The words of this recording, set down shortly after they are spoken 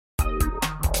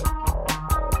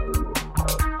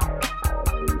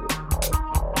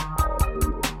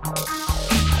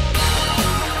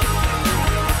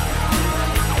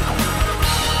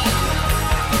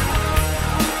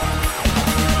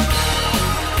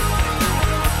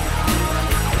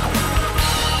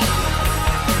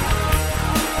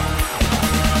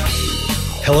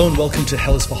Hello and welcome to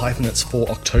Hell is for Hyphenates for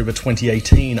October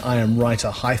 2018. I am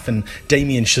writer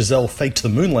Damien Chazelle faked the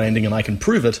moon landing and I can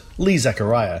prove it, Lee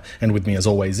Zachariah. And with me as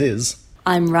always is...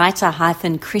 I'm writer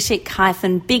critic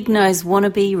big nose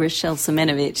wannabe Rochelle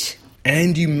Semenovich.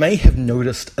 And you may have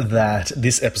noticed that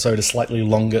this episode is slightly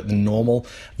longer than normal.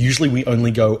 Usually we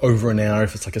only go over an hour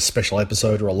if it's like a special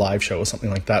episode or a live show or something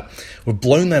like that. We've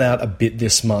blown that out a bit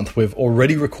this month. We've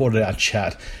already recorded our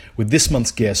chat with this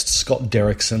month's guest, Scott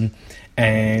Derrickson.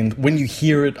 And when you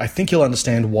hear it, I think you'll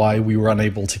understand why we were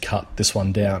unable to cut this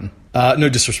one down. No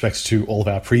disrespect to all of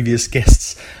our previous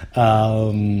guests.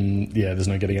 There's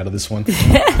no getting out of this one.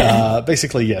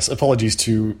 Basically, yes, apologies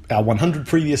to our 100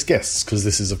 previous guests, because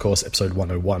this is, of course, episode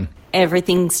 101.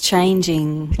 Everything's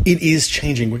changing. It is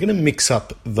changing. We're going to mix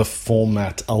up the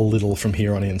format a little from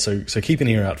here on in, so keep an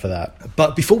ear out for that.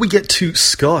 But before we get to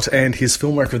Scott and his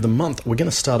filmmaker of the month, we're going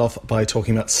to start off by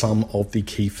talking about some of the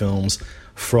key films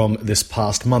from this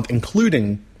past month,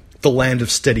 including The Land of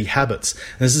Steady Habits.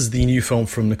 And this is the new film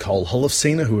from Nicole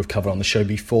Holofcener, who we've covered on the show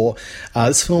before.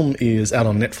 This film is out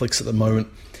on Netflix at the moment,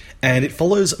 and it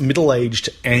follows middle-aged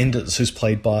Anders, who's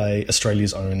played by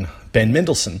Australia's own Ben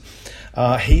Mendelsohn.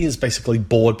 He is basically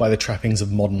bored by the trappings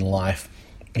of modern life.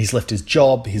 He's left his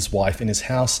job, his wife, and his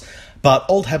house, but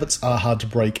old habits are hard to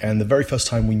break, and the very first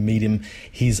time we meet him,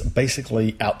 he's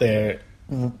basically out there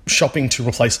shopping to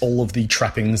replace all of the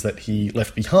trappings that he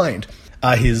left behind.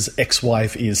 His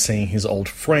ex-wife is seeing his old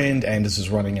friend. Anders is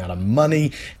running out of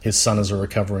money. His son is a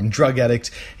recovering drug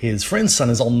addict. His friend's son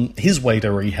is on his way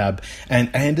to rehab. And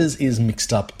Anders is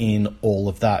mixed up in all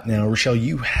of that. Now, Rochelle,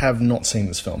 you have not seen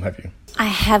this film, have you? I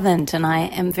haven't, and I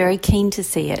am very keen to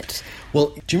see it.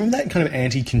 Well, do you remember that kind of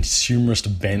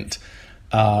anti-consumerist bent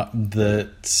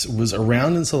that was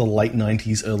around in sort of the late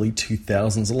 90s, early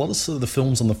 2000s? A lot of sort of the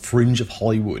films on the fringe of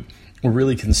Hollywood were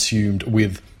really consumed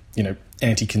with,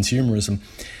 anti-consumerism.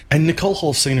 And Nicole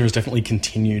Holofcener has definitely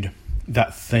continued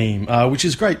that theme, which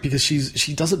is great because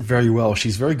she does it very well.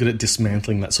 She's very good at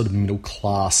dismantling that sort of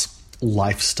middle-class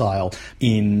lifestyle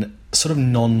in sort of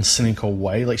non-cynical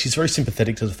way. Like, she's very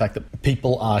sympathetic to the fact that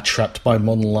people are trapped by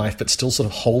modern life but still sort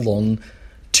of hold on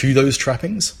to those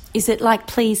trappings. Is it like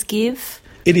Please Give?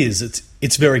 It is.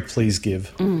 It's very Please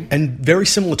Give. And very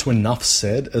similar to Enough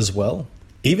Said as well.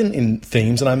 Even in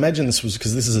themes, and I imagine this was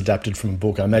because this is adapted from a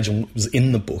book, I imagine it was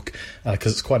in the book,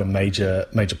 because it's quite a major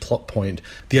plot point.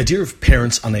 The idea of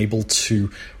parents unable to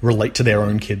relate to their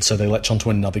own kids, so they latch onto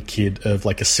another kid of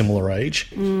like a similar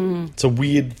age. It's a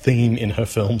weird theme in her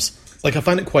films. Like, I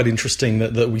find it quite interesting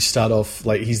that we start off,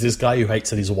 like, he's this guy who hates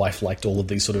that his wife liked all of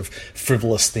these sort of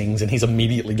frivolous things, and he's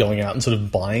immediately going out and sort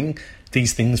of buying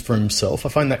these things for himself. I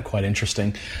find that quite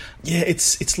interesting. Yeah,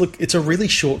 it's a really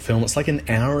short film. It's like an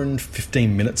hour and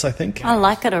 15 minutes, I think. I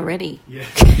like it already.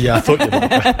 Yeah, I thought you'd like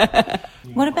that.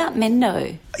 What about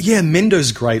Mendo? Yeah,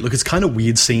 Mendo's great. Look, it's kind of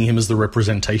weird seeing him as the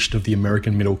representation of the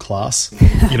American middle class,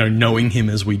 knowing him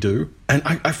as we do. And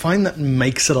I find that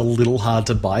makes it a little hard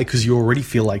to buy because you already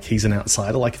feel like he's an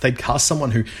outsider. Like, if they'd cast someone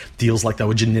who feels like they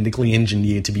were genetically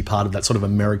engineered to be part of that sort of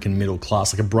American middle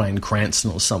class, like a Bryan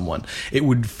Cranston or someone, it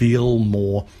would feel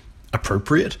more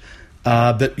appropriate.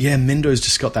 But yeah, Mendo's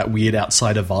just got that weird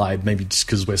outsider vibe, maybe just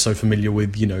because we're so familiar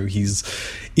with, his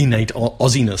innate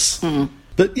Aussiness.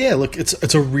 But yeah, look,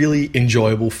 it's a really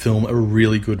enjoyable film, a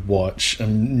really good watch.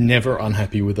 I'm never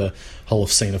unhappy with a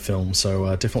Holofcener film,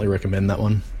 so definitely recommend that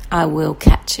one. I will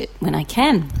catch it when I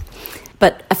can.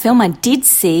 But a film I did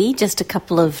see just a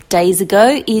couple of days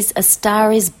ago is A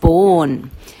Star is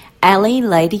Born. Ali,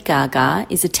 Lady Gaga,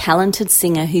 is a talented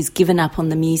singer who's given up on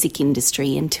the music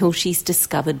industry until she's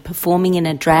discovered performing in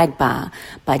a drag bar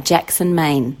by Jackson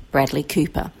Maine, Bradley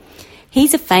Cooper.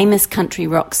 He's a famous country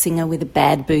rock singer with a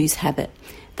bad booze habit.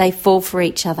 They fall for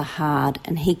each other hard,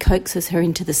 and he coaxes her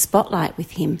into the spotlight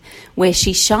with him, where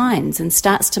she shines and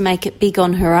starts to make it big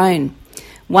on her own.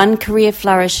 One career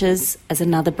flourishes as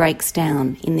another breaks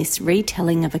down in this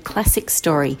retelling of a classic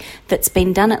story that's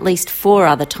been done at least 4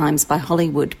 other times by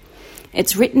Hollywood.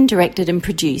 It's written, directed and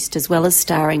produced, as well as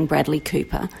starring Bradley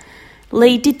Cooper.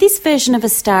 Lee, did this version of A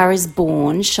Star is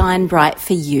Born shine bright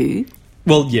for you?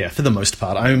 Well, yeah, for the most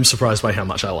part. I'm surprised by how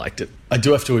much I liked it. I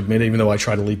do have to admit, even though I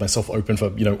try to leave myself open for,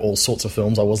 all sorts of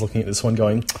films, I was looking at this one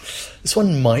going, this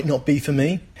one might not be for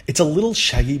me. It's a little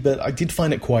shaggy, but I did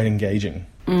find it quite engaging.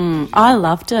 I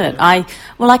loved it. I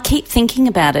keep thinking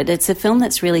about it. It's a film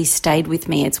that's really stayed with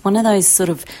me. It's one of those sort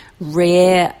of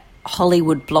rare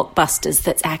Hollywood blockbusters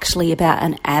that's actually about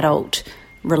an adult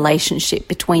relationship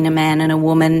between a man and a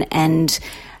woman, and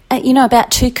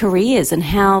about two careers and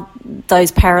how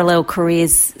those parallel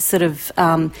careers sort of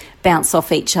bounce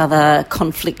off each other,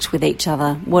 conflict with each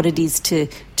other, what it is to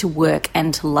work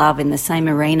and to love in the same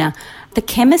arena. The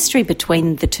chemistry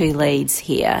between the two leads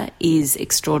here is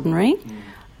extraordinary.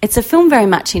 It's a film very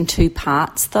much in two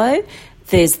parts, though.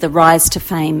 There's the rise to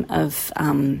fame of,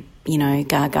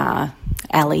 Gaga,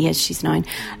 Ali, as she's known,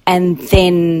 and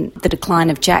then the decline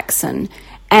of Jackson.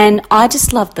 And I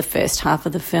just loved the first half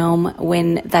of the film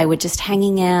when they were just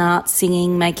hanging out,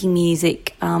 singing, making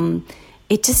music.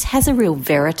 It just has a real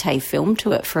verite film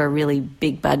to it for a really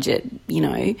big budget,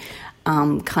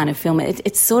 kind of film.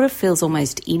 It sort of feels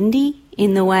almost indie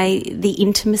in the way, the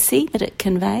intimacy that it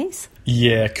conveys.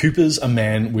 Yeah, Cooper's a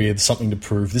man with something to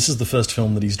prove. This is the first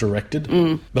film that he's directed,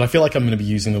 but I feel like I'm going to be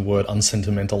using the word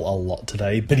unsentimental a lot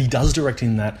today. But he does direct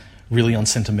in that really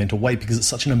unsentimental way because it's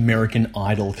such an American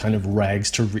Idol kind of rags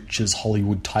to riches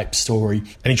Hollywood type story,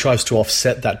 and he tries to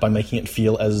offset that by making it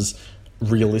feel as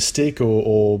realistic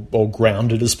or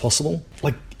grounded as possible.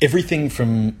 Like everything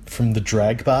from the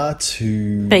drag bar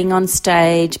to being on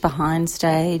stage, behind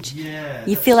stage. Yeah,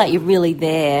 you feel like you're really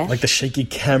there. Like the shaky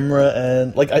camera,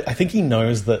 and like I think he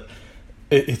knows that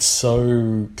it's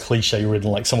so cliche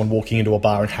ridden, like someone walking into a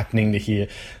bar and happening to hear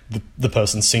the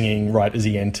person singing right as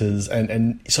he enters,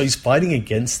 and so he's fighting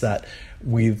against that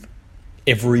with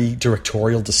every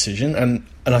directorial decision, and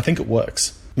I think it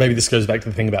works. Maybe this goes back to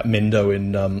the thing about Mendo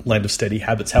in Land of Steady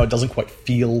Habits, how it doesn't quite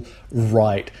feel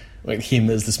right, like him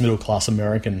as this middle-class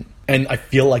American. And I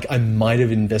feel like I might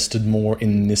have invested more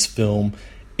in this film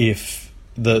if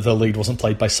the lead wasn't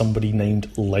played by somebody named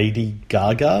Lady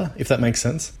Gaga, if that makes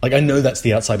sense. Like, I know that's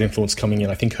the outside influence coming in.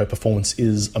 I think her performance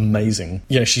is amazing.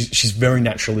 She's very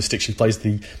naturalistic. She plays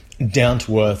the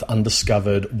down-to-earth,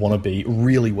 undiscovered wannabe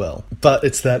really well. But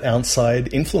it's that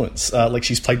outside influence. Like,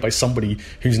 she's played by somebody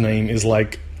whose name is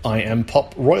like, I am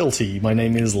pop royalty. My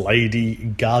name is Lady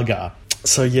Gaga.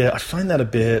 So, yeah, I find that a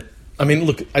bit... I mean,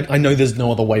 look, I know there's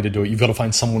no other way to do it. You've got to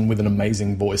find someone with an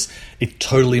amazing voice. It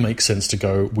totally makes sense to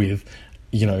go with,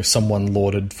 someone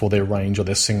lauded for their range or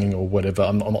their singing or whatever.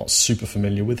 I'm not super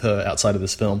familiar with her outside of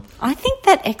this film. I think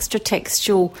that extra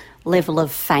textual level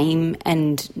of fame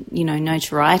and,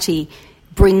 notoriety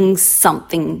brings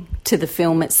something to the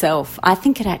film itself. I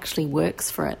think it actually works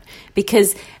for it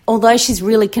because although she's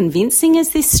really convincing as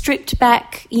this stripped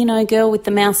back, girl with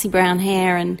the mousy brown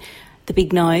hair and the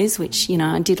big nose, which,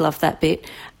 I did love that bit,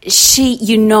 because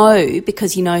you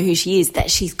know who she is, that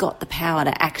she's got the power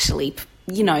to actually,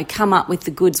 come up with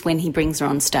the goods when he brings her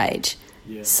on stage.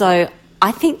 Yeah. So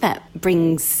I think that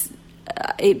brings...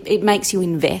 It makes you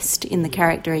invest in the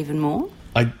character even more.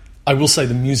 I will say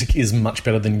the music is much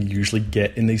better than you usually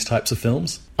get in these types of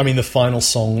films. I mean, the final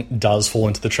song does fall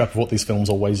into the trap of what these films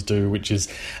always do, which is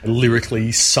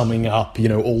lyrically summing up,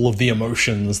 all of the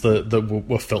emotions that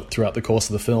were felt throughout the course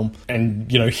of the film and,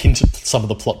 hint at some of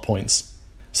the plot points.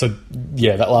 So,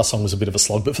 yeah, that last song was a bit of a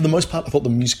slog. But for the most part, I thought the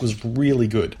music was really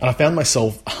good. And I found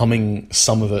myself humming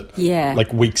some of it,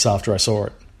 like weeks after I saw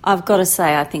it. I've got to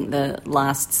say, I think the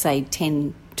last, say,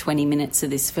 10, 20 minutes of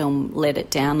this film let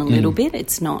it down a little bit.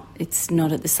 It's not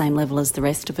at the same level as the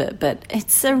rest of it, but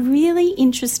it's a really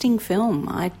interesting film.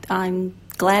 I'm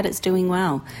glad it's doing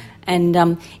well.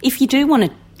 And if you do want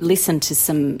to listen to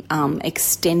some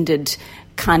extended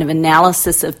kind of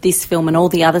analysis of this film and all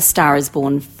the other Star is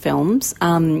Born films,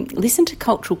 listen to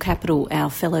Cultural Capital. Our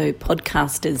fellow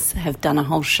podcasters have done a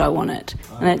whole show on it,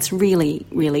 and it's really,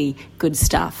 really good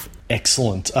stuff.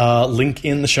 Excellent. Link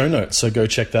in the show notes, so go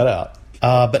check that out.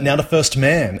 But now to First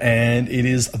Man, and it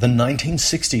is the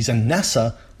 1960s, and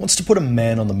NASA wants to put a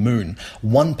man on the moon.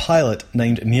 One pilot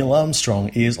named Neil Armstrong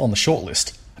is on the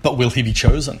shortlist. But will he be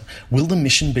chosen? Will the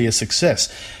mission be a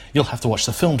success? You'll have to watch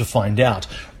the film to find out.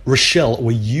 Rochelle,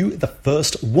 were you the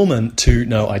first woman to...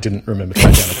 No, I didn't remember to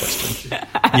write down a question.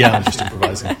 Yeah, I'm just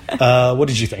improvising. What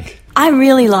did you think? I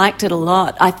really liked it a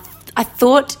lot. I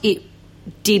thought it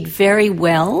did very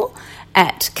well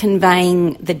at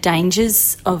conveying the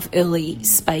dangers of early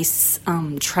space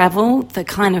travel,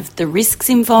 the risks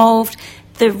involved,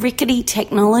 the rickety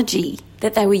technology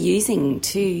that they were using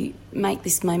to make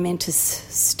this momentous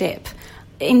step.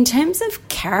 In terms of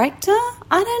character,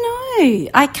 I don't know.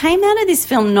 I came out of this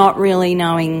film not really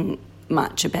knowing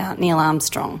much about Neil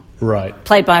Armstrong. Right.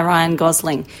 Played by Ryan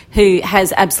Gosling, who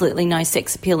has absolutely no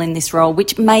sex appeal in this role,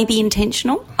 which may be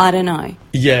intentional. I don't know.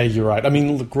 Yeah, you're right. I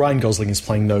mean, look, Ryan Gosling is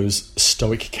playing those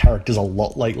stoic characters a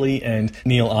lot lately, and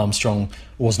Neil Armstrong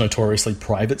was notoriously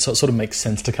private, so it sort of makes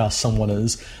sense to cast someone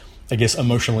as, I guess,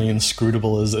 emotionally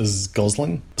inscrutable as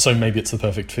Gosling. So maybe it's the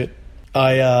perfect fit.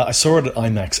 I saw it at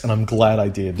IMAX, and I'm glad I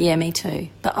did. Yeah, me too.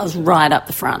 But I was right up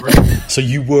the front. So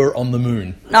you were on the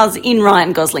moon. I was in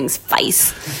Ryan Gosling's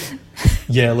face.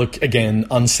 Yeah, look, again,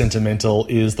 unsentimental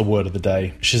is the word of the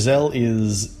day. Chazelle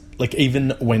is, like,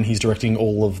 even when he's directing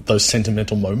all of those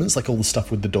sentimental moments, like all the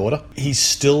stuff with the daughter, he's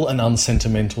still an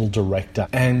unsentimental director.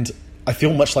 And I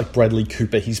feel much like Bradley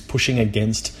Cooper, he's pushing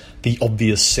against the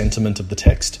obvious sentiment of the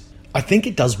text. I think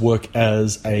it does work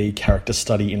as a character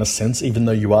study in a sense, even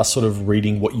though you are sort of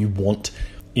reading what you want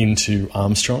into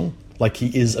Armstrong. Like,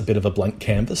 he is a bit of a blank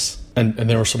canvas, and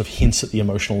there are sort of hints at the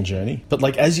emotional journey. But,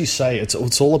 like, as you say,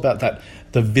 it's all about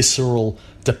the visceral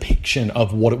depiction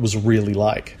of what it was really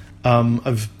like.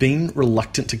 I've been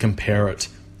reluctant to compare it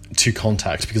to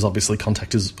Contact, because obviously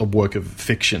Contact is a work of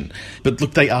fiction. But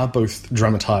look, they are both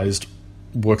dramatised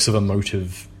works of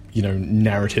emotive,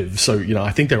 narrative. So,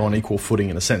 I think they're on equal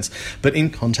footing in a sense. But in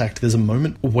Contact, there's a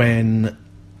moment when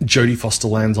Jodie Foster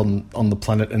lands on the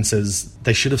planet and says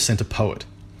they should have sent a poet.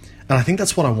 And I think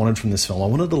that's what I wanted from this film. I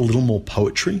wanted a little more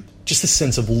poetry. Just a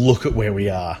sense of, look at where we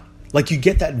are. Like, you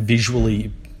get that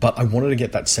visually, but I wanted to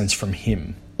get that sense from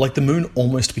him. Like, the moon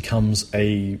almost becomes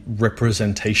a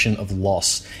representation of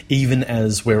loss, even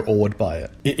as we're awed by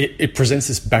it. It presents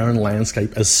this barren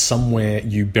landscape as somewhere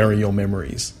you bury your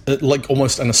memories. Like,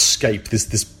 almost an escape.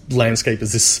 This landscape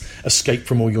is this escape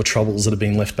from all your troubles that are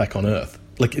being left back on Earth.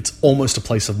 Like, it's almost a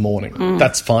place of mourning.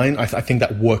 That's fine. I think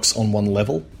that works on one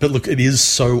level. But look, it is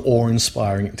so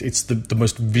awe-inspiring. It's the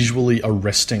most visually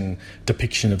arresting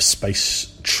depiction of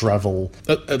space travel,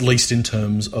 at least in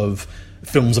terms of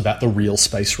films about the real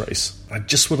space race. I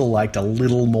just would have liked a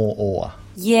little more awe.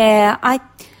 Yeah, I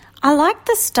like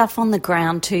the stuff on the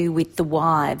ground too with the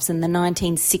wives and the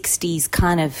 1960s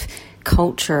kind of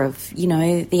culture of, the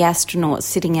astronauts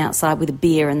sitting outside with a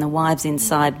beer and the wives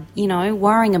inside,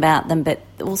 worrying about them, but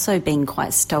also being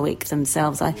quite stoic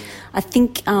themselves. I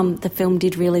think the film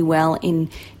did really well in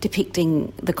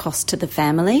depicting the cost to the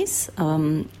families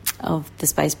of the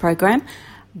space program.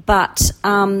 But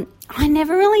I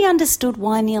never really understood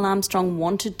why Neil Armstrong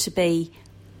wanted to be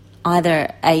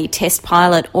either a test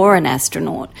pilot or an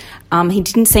astronaut. He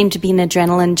didn't seem to be an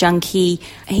adrenaline junkie.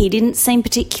 He didn't seem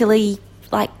particularly,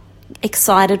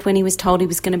 excited when he was told he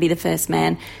was going to be the first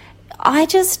man. I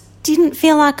just didn't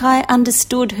feel like I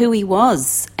understood who he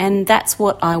was. And that's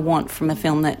what I want from a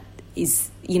film that is,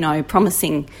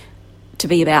 promising to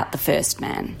be about the first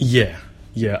man. Yeah.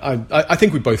 Yeah, I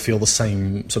think we both feel the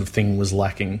same sort of thing was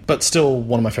lacking. But still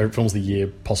one of my favourite films of the year,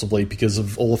 possibly because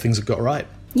of all the things it got right.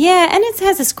 Yeah, and it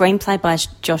has a screenplay by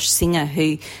Josh Singer,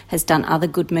 who has done other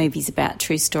good movies about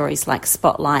true stories like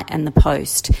Spotlight and The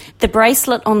Post. The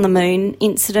bracelet on the moon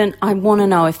incident, I want to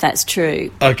know if that's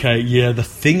true. Okay, yeah, the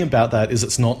thing about that is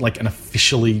it's not like an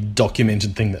officially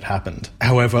documented thing that happened.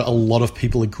 However, a lot of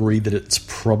people agree that it's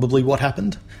probably what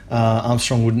happened.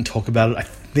 Armstrong wouldn't talk about it. I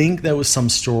think there was some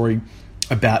story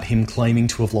about him claiming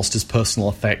to have lost his personal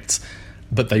effects,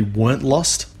 but they weren't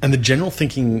lost. And the general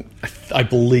thinking, I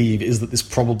believe, is that this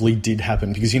probably did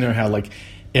happen, because you know how,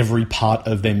 every part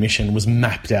of their mission was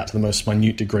mapped out to the most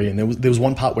minute degree, and there was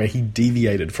one part where he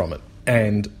deviated from it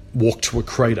and walked to a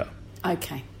crater.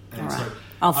 Okay, all right. So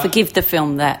I'll forgive the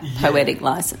film that poetic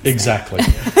license. Exactly.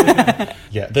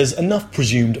 Yeah, there's enough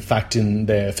presumed fact in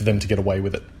there for them to get away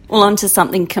with it. Well, on to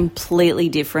something completely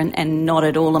different and not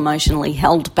at all emotionally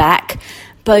held back.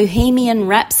 Bohemian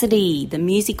Rhapsody, the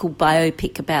musical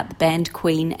biopic about the band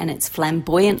Queen and its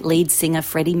flamboyant lead singer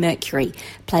Freddie Mercury,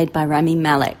 played by Rami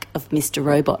Malek of Mr.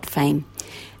 Robot fame.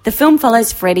 The film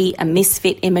follows Freddie, a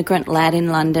misfit immigrant lad in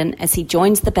London, as he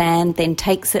joins the band, then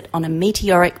takes it on a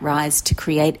meteoric rise to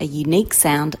create a unique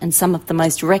sound and some of the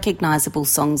most recognisable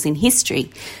songs in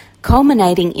history,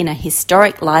 culminating in a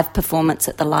historic live performance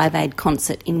at the Live Aid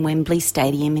concert in Wembley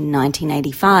Stadium in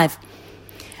 1985.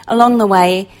 Along the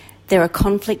way, there are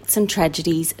conflicts and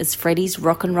tragedies as Freddie's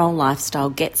rock and roll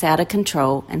lifestyle gets out of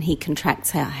control and he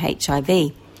contracts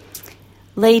HIV.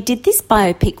 Lee, did this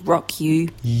biopic rock you?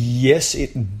 Yes,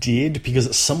 it did, because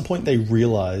at some point they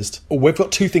realised, we've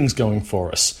got two things going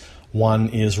for us. One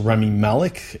is Rami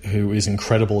Malek, who is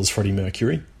incredible as Freddie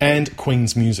Mercury, and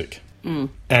Queen's music.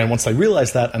 And once they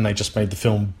realised that, and they just made the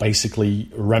film basically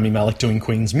Rami Malek doing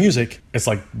Queen's music, it's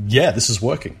like, yeah, this is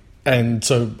working. And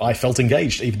so I felt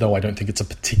engaged, even though I don't think it's a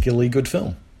particularly good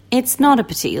film. It's not a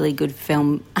particularly good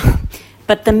film,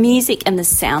 but the music and the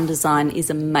sound design is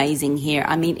amazing here.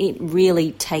 I mean, it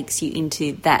really takes you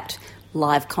into that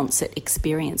live concert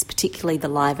experience, particularly the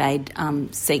Live Aid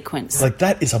sequence.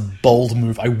 That is a bold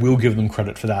move. I will give them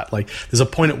credit for that. There's a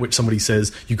point at which somebody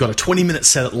says, you've got a 20-minute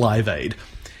set at Live Aid,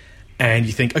 and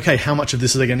you think, okay, how much of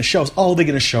this are they going to show us? Oh, they're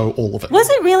going to show all of it. Was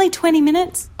it really 20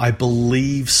 minutes? I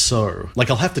believe so.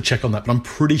 Like, I'll have to check on that, but I'm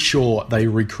pretty sure they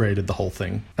recreated the whole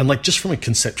thing. And, like, just from a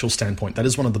conceptual standpoint, that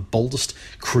is one of the boldest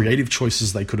creative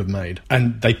choices they could have made.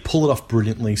 And they pull it off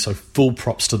brilliantly, so full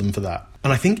props to them for that.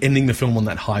 And I think ending the film on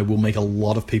that high will make a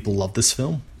lot of people love this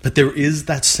film. But there is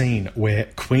that scene where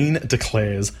Queen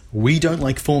declares, we don't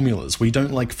like formulas, we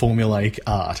don't like formulaic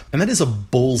art. And that is a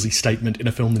ballsy statement in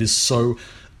a film that is so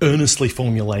earnestly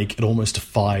formulaic, it almost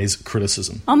defies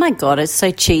criticism. Oh my God, it's so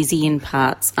cheesy in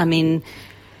parts. I mean,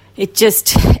 it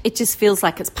just feels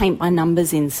like it's paint by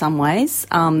numbers in some ways.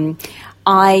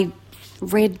 I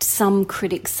read some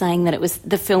critics saying that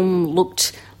the film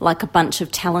looked like a bunch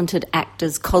of talented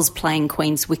actors cosplaying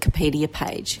Queen's Wikipedia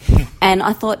page. And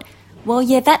I thought, well,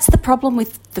 yeah, that's the problem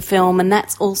with the film, and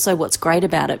that's also what's great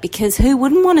about it, because who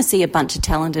wouldn't want to see a bunch of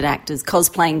talented actors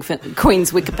cosplaying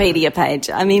Queen's Wikipedia page?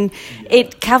 I mean,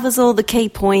 it covers all the key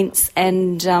points,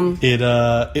 and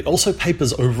it also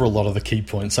papers over a lot of the key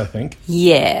points, I think.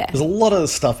 Yeah. There's a lot of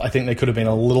stuff I think they could have been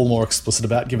a little more explicit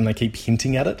about, given they keep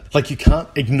hinting at it. Like, you can't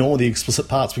ignore the explicit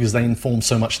parts because they inform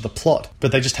so much of the plot,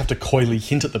 but they just have to coyly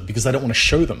hint at them because they don't want to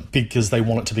show them, because they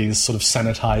want it to be this sort of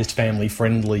sanitized,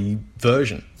 family-friendly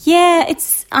version. Yeah,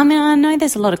 I know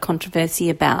there's a lot of controversy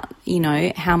about,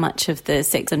 how much of the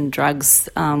sex and drugs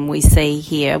we see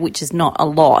here, which is not a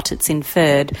lot, it's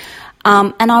inferred.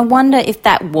 And I wonder if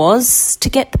that was to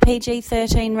get the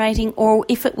PG-13 rating, or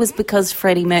if it was because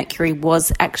Freddie Mercury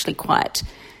was actually quite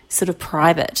sort of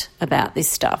private about this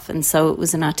stuff, and so it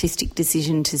was an artistic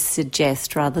decision to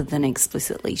suggest rather than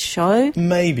explicitly show.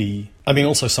 Maybe. I mean,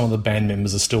 also some of the band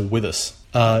members are still with us.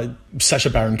 Sacha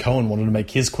Baron Cohen wanted to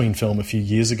make his Queen film a few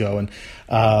years ago,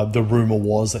 and the rumour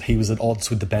was that he was at odds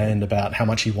with the band about how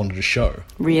much he wanted to show.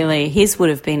 Really? His would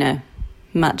have been a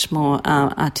much more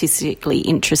artistically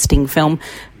interesting film,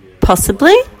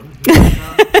 possibly?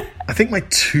 I think my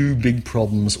two big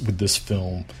problems with this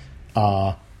film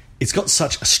are it's got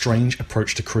such a strange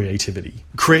approach to creativity.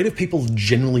 Creative people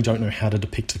generally don't know how to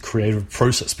depict the creative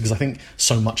process because I think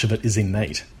so much of it is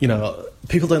innate.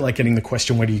 People don't like getting the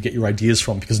question, where do you get your ideas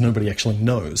from? Because nobody actually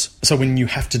knows. So when you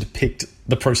have to depict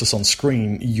the process on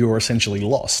screen, you're essentially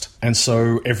lost. And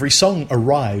so every song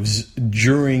arrives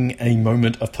during a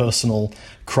moment of personal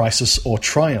crisis or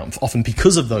triumph, often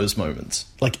because of those moments.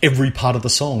 Like, every part of the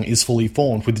song is fully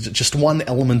formed with just one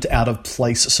element out of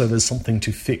place, so there's something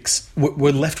to fix.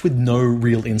 We're left with no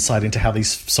real insight into how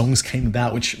these songs came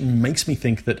about, which makes me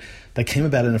think that they came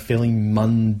about in a fairly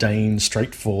mundane,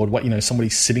 straightforward way. Somebody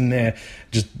sitting there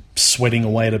just sweating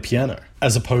away at a piano,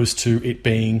 as opposed to it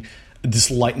being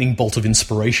this lightning bolt of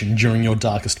inspiration during your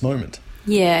darkest moment.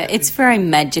 Yeah, it's very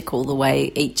magical the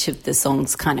way each of the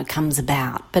songs kind of comes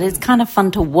about, but it's kind of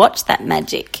fun to watch that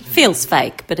magic. It feels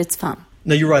fake, but it's fun.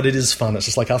 No, you're right, it is fun. It's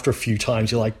just like after a few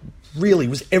times, you're like, really,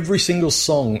 was every single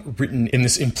song written in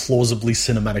this implausibly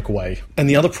cinematic way? And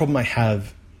the other problem I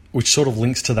have, which sort of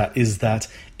links to that, is that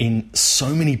in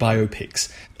so many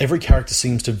biopics, every character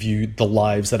seems to view the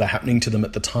lives that are happening to them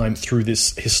at the time through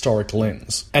this historic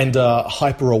lens, and are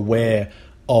hyper-aware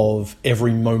of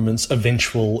every moment's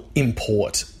eventual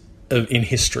import in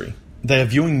history. They are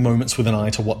viewing moments with an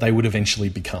eye to what they would eventually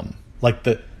become. Like,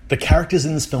 the characters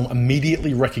in this film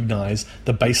immediately recognise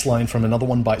the baseline from Another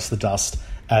One Bites the Dust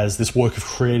as this work of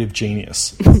creative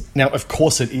genius. Now, of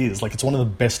course it is. Like, it's one of the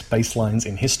best baselines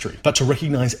in history. But to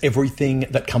recognise everything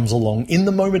that comes along in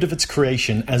the moment of its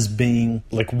creation as being,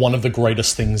 like, one of the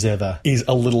greatest things ever is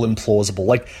a little implausible.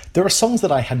 Like, there are songs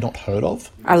that I had not heard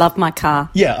of. I Love My Car.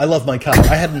 Yeah, I Love My Car.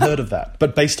 I hadn't heard of that.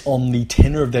 But based on the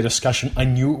tenor of their discussion, I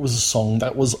knew it was a song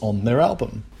that was on their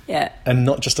album. Yeah. And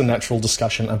not just a natural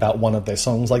discussion about one of their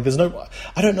songs. Like,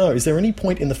 I don't know, is there any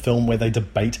point in the film where they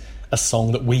debate a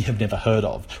song that we have never heard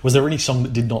of? Was there any song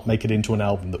that did not make it into an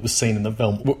album that was seen in the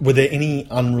film? Were there any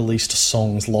unreleased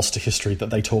songs lost to history that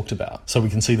they talked about? So we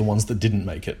can see the ones that didn't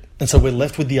make it. And so we're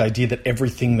left with the idea that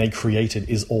everything they created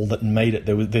is all that made it.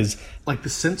 There's like the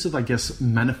sense of, I guess,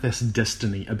 manifest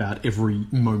destiny about every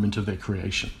moment of their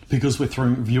creation. Because we're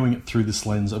viewing it through this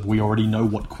lens of, we already know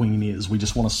what Queen is, we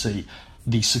just want to see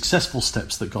the successful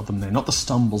steps that got them there, not the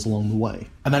stumbles along the way.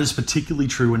 And that is particularly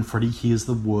true when Freddie hears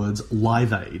the words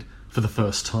Live Aid for the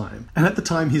first time. And at the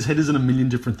time, his head is in a million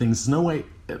different things. There's no way,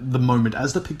 at the moment,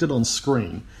 as depicted on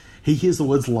screen, he hears the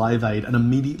words Live Aid and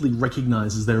immediately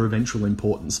recognises their eventual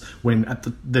importance when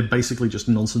they're basically just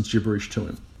nonsense gibberish to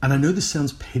him. And I know this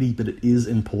sounds petty, but it is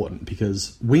important,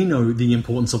 because we know the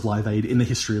importance of Live Aid in the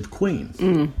history of Queen.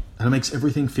 And it makes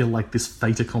everything feel like this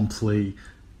fait accompli,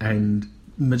 and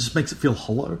it just makes it feel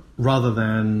hollow, rather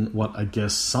than what I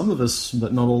guess some of us,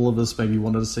 but not all of us, maybe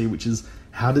wanted to see, which is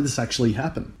how did this actually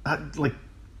happen? Am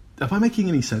I making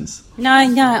any sense? No,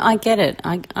 I get it.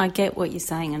 I get what you're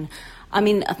saying. And I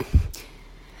mean,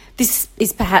 this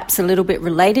is perhaps a little bit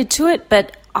related to it,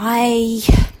 but I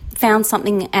found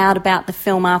something out about the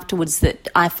film afterwards that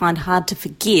I find hard to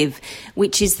forgive,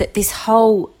 which is that this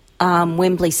whole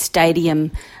Wembley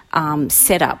Stadium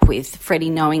setup with Freddie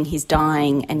knowing he's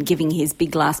dying and giving his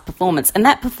big last performance. And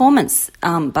that performance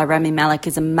by Rami Malek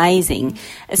is amazing.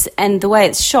 And the way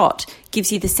it's shot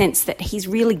gives you the sense that he's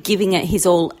really giving it his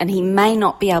all, and he may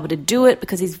not be able to do it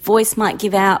because his voice might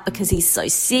give out because he's so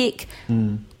sick.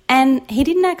 And he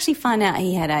didn't actually find out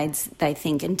he had AIDS, they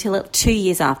think, until 2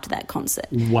 years after that concert.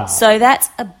 Wow. So that's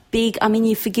a big... I mean,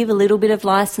 you forgive a little bit of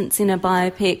licence in a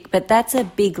biopic, but that's a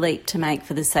big leap to make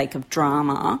for the sake of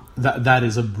drama. That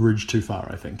is a bridge too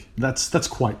far, I think. That's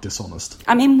quite dishonest.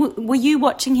 I mean, were you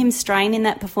watching him strain in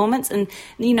that performance? And,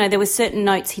 you know, there were certain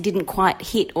notes he didn't quite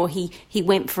hit, or he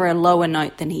went for a lower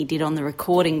note than he did on the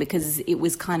recording because it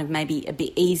was kind of maybe a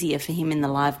bit easier for him in the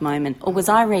live moment. Or was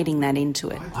I reading that into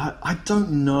it? I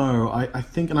don't know. I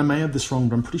think, and I may have this wrong,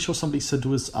 but I'm pretty sure somebody said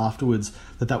to us afterwards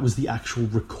that was the actual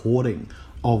recording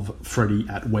of Freddie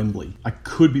at Wembley. I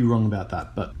could be wrong about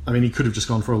that, but I mean, he could have just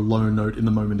gone for a low note in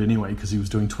the moment anyway because he was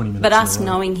doing 20 minutes. But us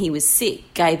knowing he was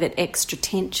sick gave it extra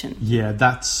tension. Yeah,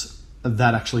 that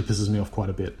actually pisses me off quite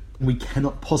a bit. We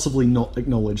cannot possibly not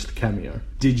acknowledge the cameo.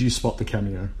 Did you spot the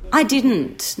cameo? I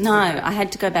didn't. No, I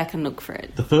had to go back and look for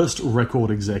it. The first record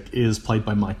exec is played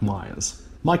by Mike Myers.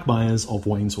 Mike Myers of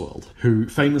Wayne's World, who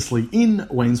famously in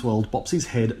Wayne's World bops his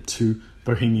head to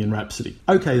Bohemian Rhapsody.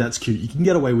 Okay, that's cute. You can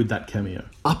get away with that cameo.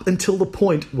 Up until the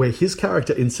point where his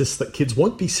character insists that kids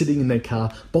won't be sitting in their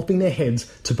car bopping their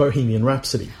heads to Bohemian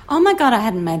Rhapsody. Oh my God, I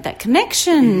hadn't made that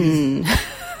connection.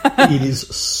 It is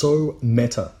so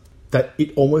meta that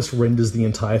it almost renders the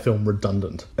entire film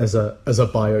redundant as a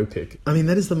biopic. I mean,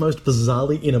 that is the most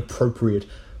bizarrely inappropriate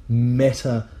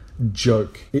meta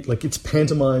joke. It's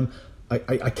pantomime.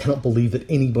 I cannot believe that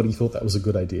anybody thought that was a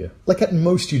good idea. Like, at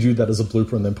most you do that as a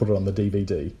blooper and then put it on the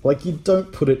DVD. Like, you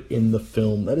don't put it in the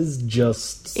film. That is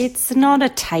just... It's not a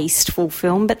tasteful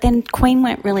film, but then Queen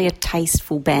weren't really a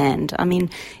tasteful band. I mean,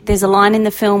 there's a line in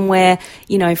the film where,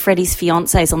 you know, Freddie's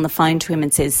fiance's on the phone to him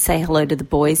and says, "Say hello to the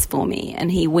boys for me."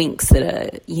 And he winks at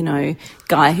a, you know,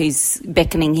 guy who's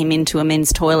beckoning him into a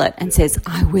men's toilet and says,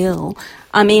 "I will."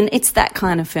 I mean, it's that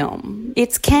kind of film.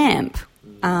 It's camp.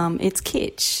 It's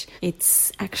kitsch.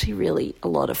 It's actually really a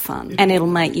lot of fun. And it'll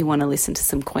make you want to listen to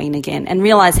some Queen again and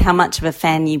realise how much of a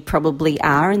fan you probably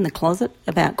are in the closet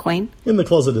about Queen. In the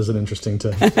closet is an interesting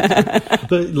term.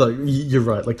 But, like, you're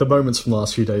right. Like, the moments from the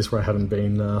last few days where I haven't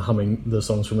been humming the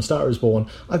songs from A Star Is Born,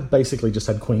 I've basically just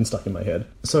had Queen stuck in my head.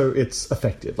 So it's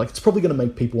effective. Like, it's probably going to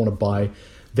make people want to buy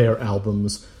their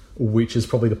albums, which is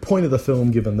probably the point of the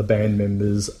film given the band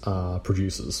members are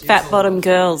producers. Fat Bottom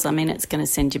Girls, I mean, it's going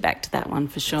to send you back to that one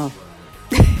for sure.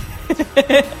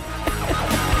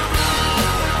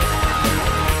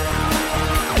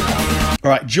 All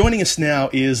right, joining us now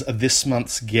is this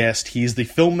month's guest. He is the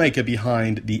filmmaker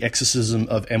behind The Exorcism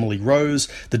of Emily Rose,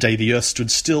 The Day the Earth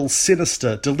Stood Still,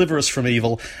 Sinister, Deliver Us from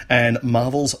Evil, and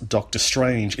Marvel's Doctor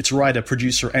Strange. It's writer,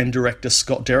 producer, and director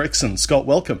Scott Derrickson. Scott,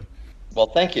 welcome. Well,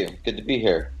 thank you. Good to be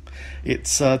here.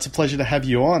 It's a pleasure to have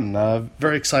you on.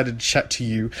 Very excited to chat to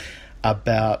you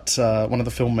about one of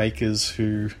the filmmakers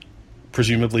who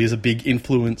presumably is a big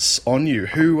influence on you.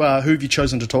 Who have you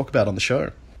chosen to talk about on the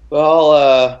show?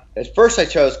 Well, at first I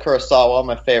chose Kurosawa,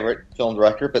 my favorite film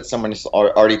director, but someone's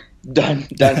already done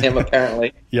him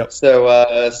apparently. Yep. So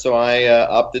I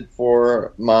opted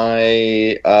for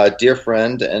my dear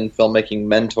friend and filmmaking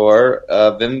mentor,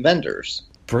 Wim Wenders.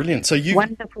 Brilliant. So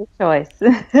wonderful choice.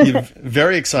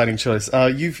 Very exciting choice.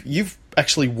 You've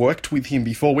actually worked with him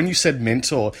before. When you said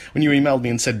mentor, when you emailed me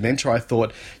and said mentor, I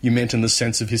thought you meant in the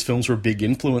sense of his films were a big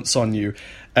influence on you,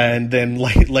 and then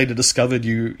later discovered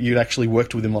you'd actually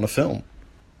worked with him on a film.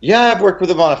 Yeah, I've worked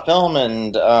with him on a film,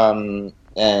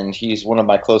 and he's one of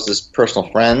my closest personal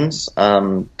friends.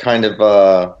 Kind of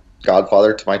a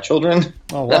godfather to my children.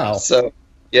 Oh wow! So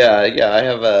yeah, I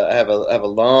have a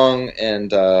long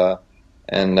and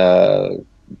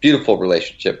beautiful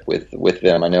relationship with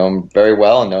him. I know him very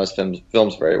well and know his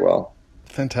films very well.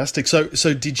 Fantastic. So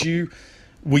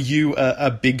were you a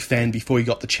big fan before you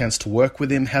got the chance to work with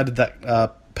him? How did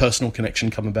that personal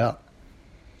connection come about?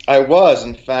 I was,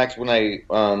 in fact, when I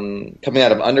coming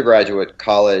out of undergraduate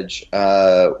college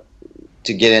to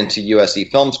get into USC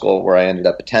Film School, where I ended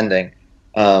up attending,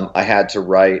 I had to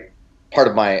write. Part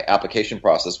of my application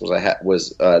process was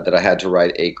that I had to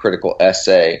write a critical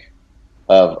essay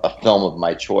of a film of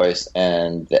my choice,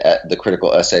 and the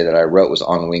critical essay that I wrote was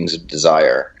On Wings of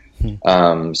Desire.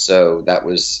 So that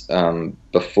was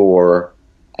before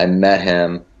I met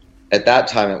him. At that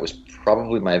time, it was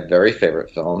probably my very favorite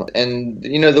film. And,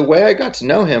 the way I got to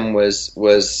know him was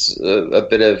a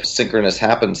bit of synchronous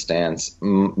happenstance.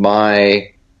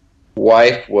 My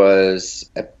wife was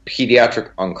a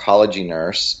pediatric oncology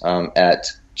nurse at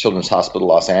Children's Hospital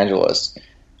Los Angeles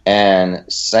and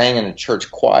sang in a church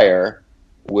choir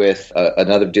with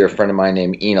another dear friend of mine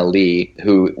named Ina Lee,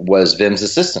 who was Vim's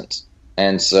assistant.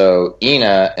 And so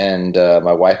Ina and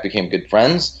my wife became good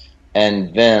friends,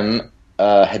 and Vim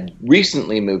had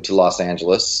recently moved to Los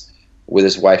Angeles with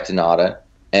his wife Donata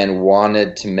and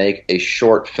wanted to make a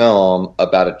short film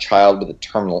about a child with a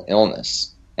terminal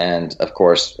illness. And of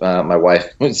course, my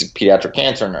wife was a pediatric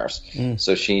cancer nurse,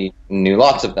 so she knew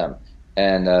lots of them.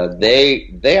 And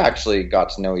they actually got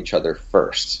to know each other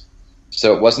first.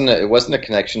 So it wasn't a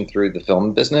connection through the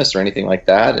film business or anything like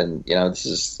that. And this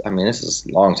is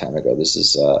a long time ago. This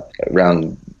is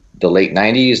around the late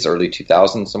 '90s, early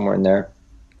 2000s, somewhere in there.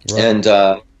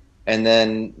 Right. And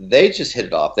then they just hit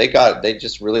it off. They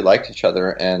just really liked each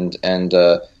other and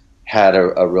had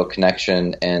a real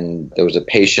connection. And there was a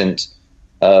patient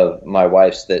of my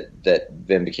wife's that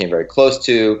Vim became very close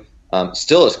to.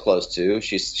 Still is close to.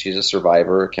 She's a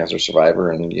survivor, a cancer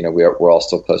survivor, and we're all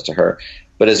still close to her.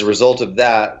 But as a result of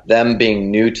that, them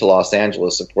being new to Los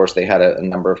Angeles, of course, they had a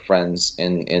number of friends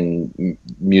in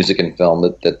music and film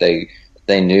that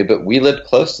they knew. But we lived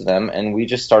close to them, and we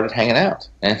just started hanging out,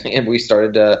 and we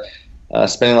started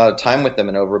spending a lot of time with them.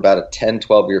 And over about a 10,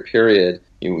 12-year period,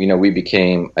 we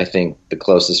became, I think, the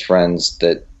closest friends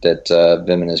that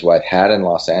Vim and his wife had in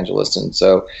Los Angeles. And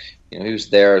so, he was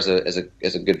there as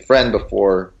a good friend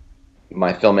before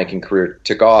my filmmaking career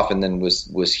took off, and then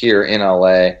was here in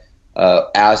LA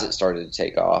as it started to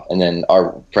take off. And then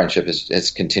our friendship has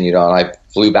continued on. I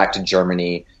flew back to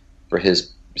Germany for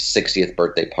his 60th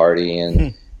birthday party,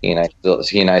 and he and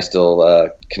I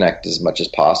still connect as much as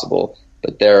possible.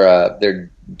 But they're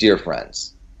dear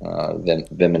friends,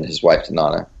 Vim and his wife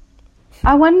Donata.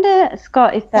 I wonder,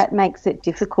 Scott, if that makes it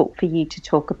difficult for you to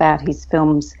talk about his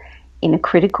films in a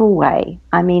critical way.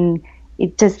 I mean,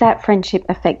 does that friendship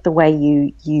affect the way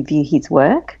you view his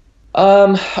work?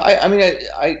 I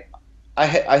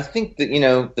think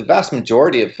that, the vast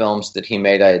majority of films that he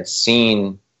made I had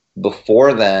seen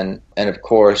before then, and of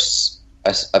course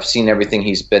I've seen everything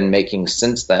he's been making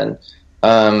since then,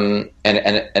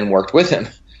 and worked with him.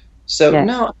 So yes.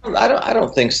 No, I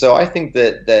don't think so. I think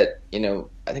that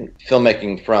I think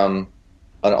filmmaking from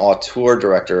an auteur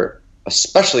director,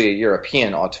 especially a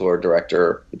European auteur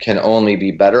director, can only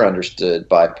be better understood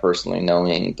by personally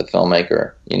knowing the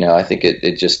filmmaker. I think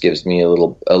it just gives me a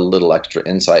little extra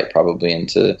insight probably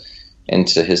into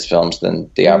his films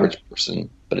than the average person.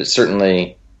 But it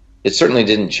certainly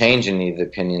didn't change any of the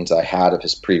opinions I had of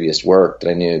his previous work that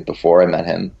I knew before I met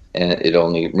him, and it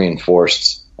only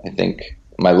reinforced, I think,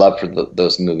 my love for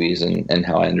those movies and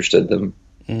how I understood them.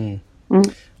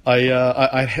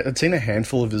 I had seen a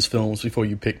handful of his films before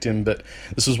you picked him, but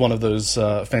this was one of those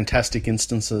fantastic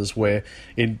instances where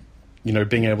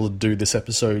being able to do this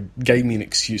episode gave me an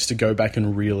excuse to go back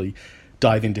and really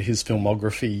dive into his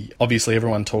filmography. Obviously,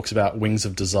 everyone talks about Wings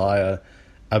of Desire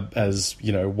as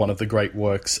one of the great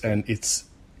works, and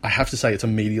I have to say it's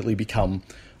immediately become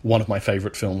one of my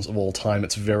favorite films of all time.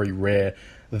 It's very rare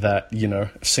that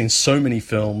I've seen so many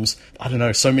films. I don't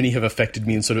know, so many have affected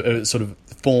me and sort of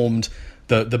formed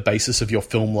the basis of your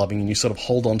film loving, and you sort of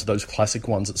hold on to those classic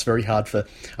ones. It's very hard for,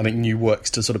 I think, new works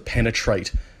to sort of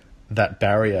penetrate that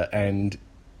barrier, and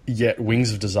yet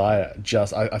Wings of Desire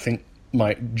just, I think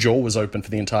my jaw was open for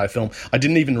the entire film. I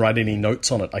didn't even write any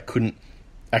notes on it. I couldn't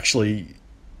actually,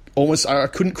 I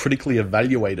couldn't critically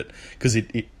evaluate it because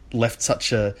it left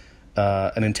such an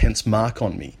intense mark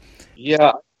on me.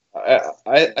 Yeah,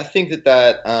 I think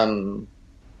that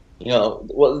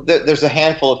there's a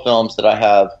handful of films that I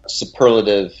have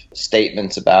superlative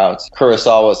statements about.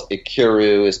 Kurosawa's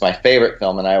Ikiru is my favorite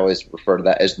film, and I always refer to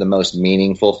that as the most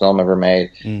meaningful film ever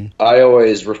made. I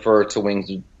always refer to Wings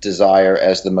of Desire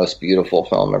as the most beautiful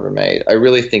film ever made. I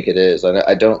really think it is.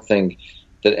 I don't think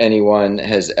that anyone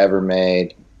has ever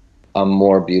made a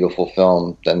more beautiful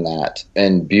film than that,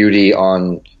 and beauty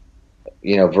on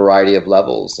variety of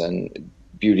levels, and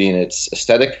beauty in its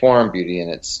aesthetic form, beauty in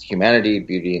its humanity,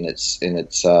 beauty in its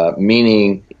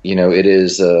meaning. It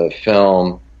is a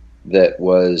film that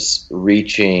was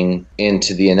reaching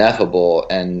into the ineffable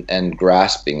and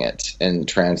grasping it and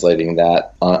translating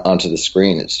that onto the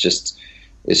screen. It's just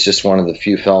one of the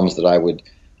few films that I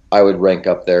would rank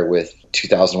up there with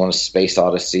 2001: A Space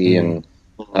Odyssey and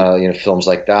films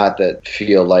like that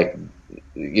feel like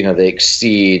they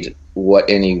exceed what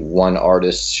any one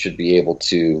artist should be able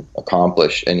to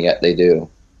accomplish, and yet they do.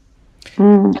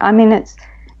 I mean,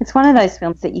 it's one of those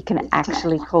films that you can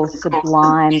actually call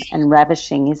sublime and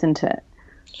ravishing, isn't it?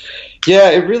 Yeah,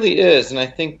 it really is, and I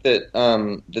think that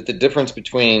that the difference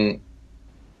between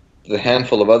the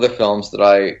handful of other films that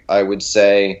I would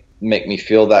say make me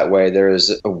feel that way, there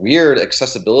is a weird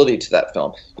accessibility to that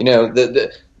film. You know,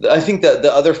 I think that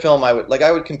the other film I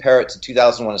would compare it to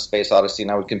 2001: A Space Odyssey,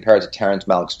 and I would compare it to Terrence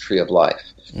Malick's Tree of Life.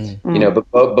 You know, but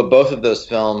both of those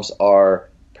films are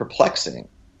perplexing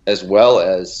as well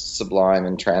as sublime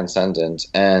and transcendent.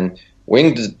 And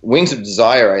Wings of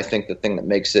Desire, I think the thing that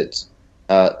makes it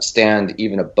stand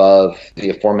even above the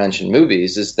aforementioned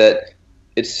movies is that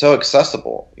it's so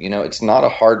accessible. You know, it's not a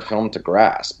hard film to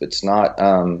grasp. It's not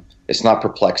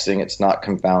perplexing. It's not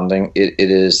confounding. It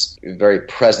is very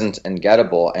present and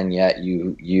gettable, and yet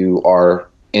you are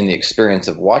in the experience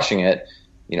of watching it,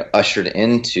 you know, ushered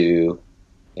into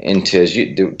as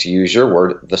you do, to use your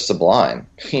word, the sublime.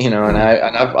 You know, and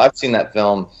I've seen that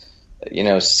film, you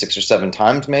know, 6 or 7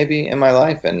 times maybe in my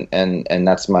life, and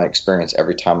that's my experience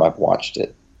every time I've watched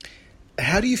it.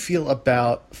 How do you feel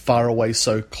about Far Away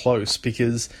So Close?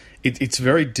 Because it's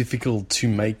very difficult to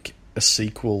make a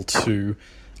sequel to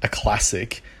a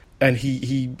classic, and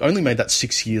he only made that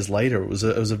 6 years later. It was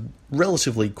a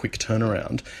relatively quick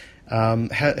turnaround.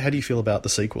 How do you feel about the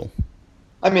sequel?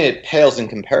 I mean, it pales in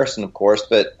comparison, of course,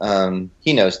 but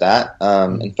he knows that.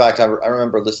 In fact, I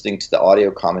remember listening to the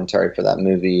audio commentary for that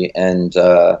movie, and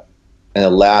the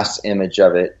last image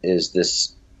of it is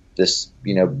this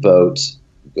you know, boat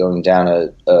going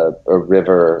down a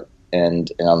river,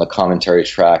 and on the commentary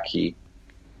track he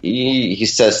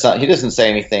says something. He doesn't say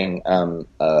anything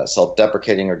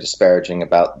self-deprecating or disparaging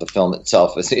about the film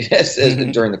itself as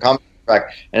during the commentary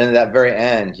track, and in that very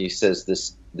end he says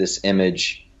this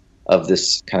image of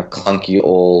this kind of clunky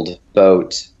old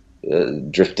boat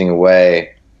drifting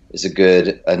away is a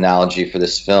good analogy for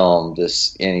this film.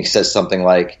 And he says something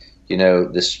like, you know,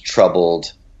 this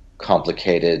troubled,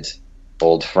 complicated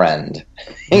old friend.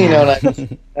 You know,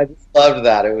 and I just loved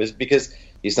that. It was because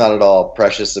he's not at all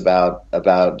precious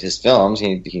about his films.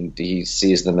 He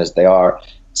sees them as they are.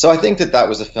 So I think that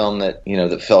was a film that, you know,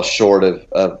 that fell short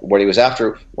of what he was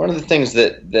after. One of the things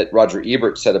that Roger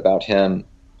Ebert said about him,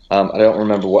 I don't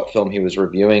remember what film he was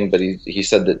reviewing, but he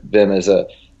said that Wim is a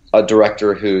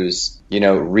director whose, you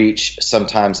know, reach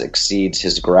sometimes exceeds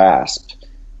his grasp.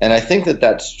 And I think that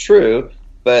that's true,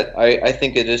 but I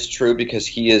think it is true because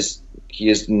he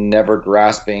is never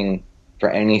grasping for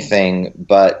anything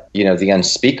but, you know, the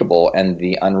unspeakable and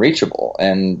the unreachable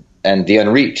and the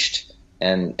unreached.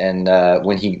 And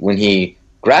when he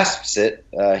grasps it,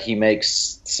 he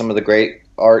makes some of the great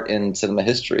art in cinema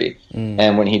history.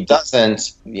 And when he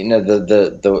doesn't, you know,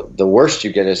 the worst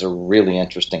you get is a really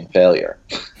interesting failure.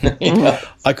 You know?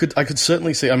 I could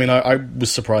certainly see. I mean, I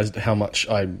was surprised at how much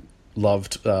I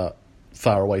loved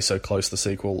Far Away So Close, the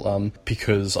sequel,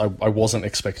 because I wasn't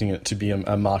expecting it to be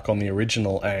a mark on the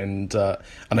original, and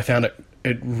I found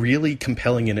it really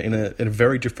compelling in a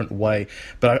very different way.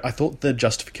 But I thought the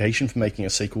justification for making a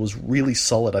sequel was really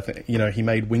solid. I think, you know, he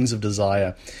made Wings of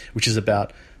Desire, which is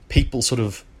about people sort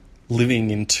of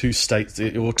living in two states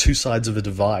or two sides of a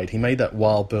divide. He made that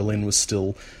while Berlin was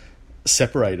still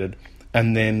separated,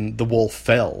 and then the wall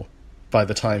fell by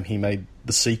the time he made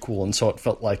the sequel, and so it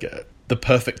felt like the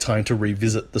perfect time to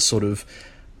revisit the sort of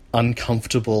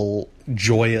uncomfortable,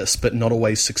 joyous, but not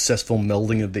always successful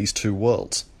melding of these two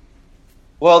worlds.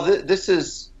 Well, this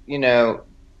is, you know,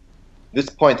 this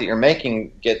point that you're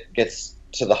making gets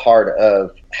to the heart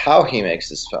of how he makes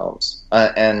his films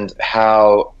and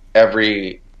how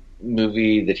every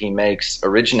movie that he makes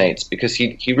originates, because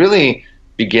he really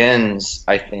begins,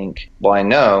 I think, well, I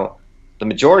know the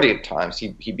majority of times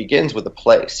he begins with a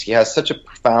place. He has such a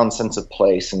profound sense of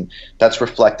place, and that's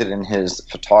reflected in his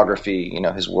photography, you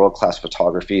know, his world-class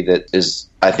photography that is,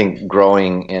 I think,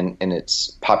 growing in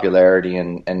its popularity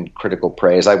and critical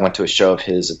praise. I went to a show of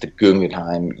his at the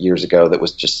Guggenheim years ago that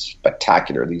was just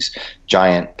spectacular, these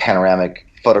giant panoramic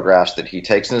photographs that he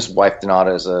takes, and his wife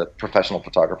Donata is a professional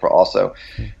photographer also.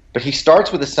 But he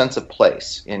starts with a sense of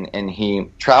place, and he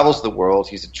travels the world.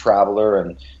 He's a traveler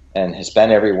and has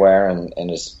been everywhere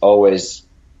and is always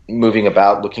moving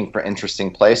about looking for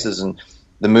interesting places. And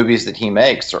the movies that he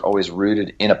makes are always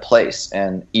rooted in a place,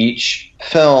 and each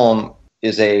film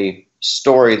is a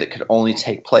story that could only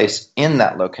take place in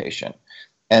that location.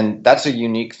 And that's a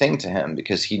unique thing to him,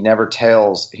 because he never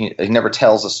tells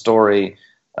a story,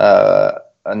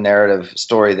 a narrative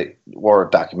story that, or a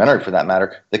documentary for that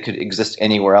matter, that could exist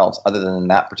anywhere else other than in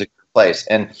that particular place.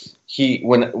 And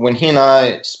when he and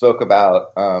I spoke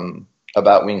about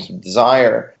about Wings of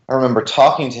Desire, I remember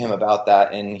talking to him about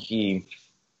that, and he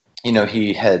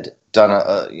had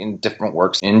done in different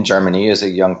works in Germany as a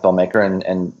young filmmaker,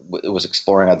 and was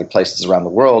exploring other places around the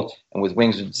world. And with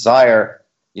Wings of Desire,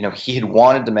 he had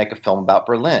wanted to make a film about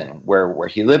Berlin, where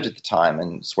he lived at the time,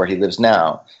 and it's where he lives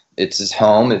now. It's his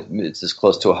home. It's as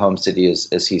close to a home city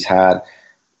as he's had.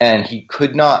 And he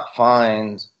could not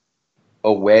find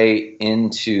a way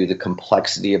into the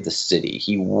complexity of the city.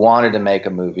 He wanted to make a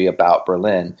movie about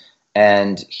Berlin,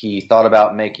 and he thought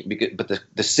about but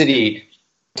the city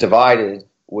divided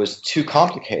was too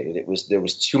complicated. There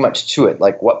was too much to it.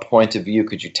 Like, what point of view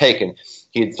could you take? And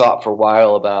he had thought for a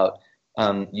while about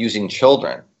using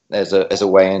children as a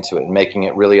way into it, and making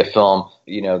it really a film,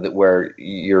 that where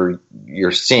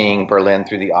you're seeing Berlin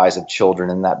through the eyes of children,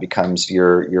 and that becomes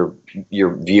your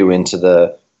view into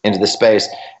the space.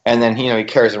 And then he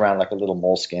carries around like a little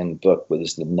moleskin book with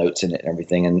his little notes in it and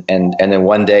everything. And then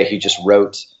one day he just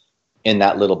wrote in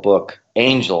that little book,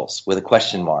 "Angels" with a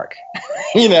question mark,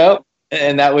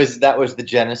 And that was the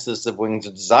genesis of Wings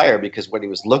of Desire, because what he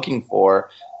was looking for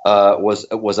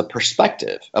was a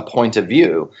perspective, a point of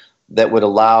view that would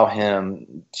allow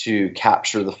him to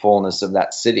capture the fullness of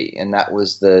that city. And that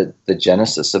was the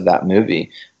genesis of that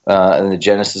movie. And the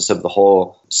genesis of the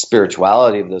whole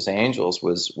spirituality of those angels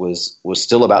was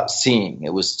still about seeing.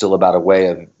 It was still about a way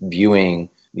of viewing,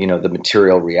 the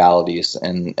material realities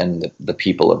and the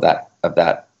people of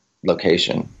that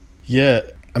location. Yeah,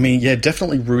 I mean,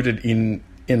 definitely rooted in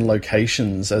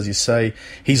locations, as you say.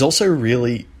 He's also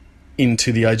really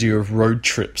into the idea of road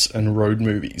trips and road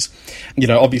movies.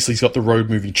 Obviously he's got the road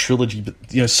movie trilogy,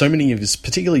 but so many of his,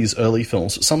 particularly his early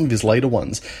films, some of his later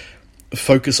ones,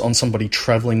 focus on somebody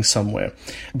traveling somewhere.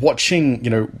 Watching,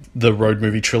 the road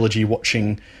movie trilogy,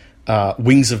 watching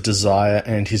Wings of Desire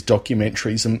and his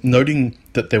documentaries, and noting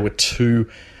that there were two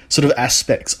sort of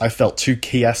aspects, I felt, two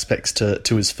key aspects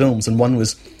to his films. And one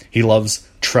was he loves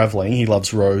traveling, he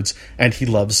loves roads, and he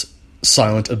loves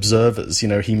silent observers.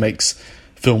 He makes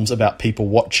films about people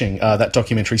watching. That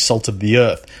documentary, Salt of the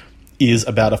Earth, is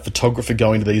about a photographer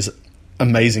going to these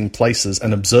amazing places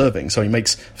and observing. So he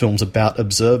makes films about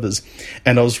observers.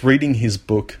 And I was reading his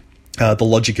book, The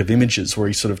Logic of Images, where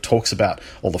he sort of talks about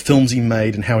all the films he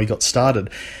made and how he got started.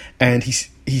 And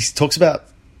he talks about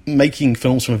making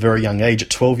films from a very young age. At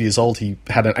 12 years old, he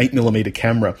had an 8mm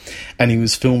camera, and he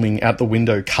was filming out the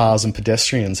window cars and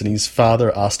pedestrians. And his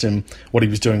father asked him what he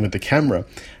was doing with the camera,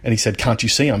 and he said, "Can't you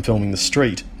see I'm filming the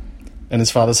street?" And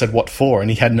his father said, "What for?" And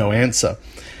he had no answer.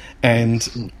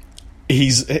 And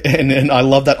and I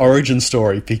love that origin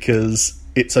story, because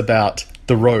it's about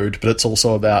the road, but it's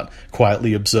also about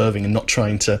quietly observing and not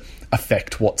trying to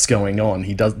affect what's going on.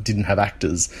 He didn't have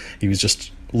actors. He was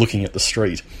just looking at the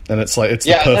street, and it's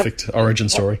the perfect origin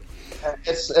story.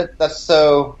 That's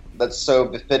so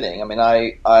befitting. I mean,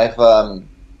 I've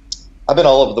been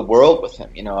all over the world with him.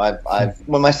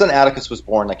 When my son Atticus was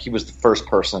born, like, he was the first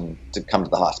person to come to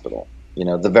the hospital.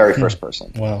 The very first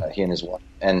person. Wow. He and his wife.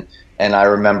 And I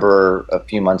remember a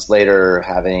few months later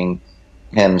having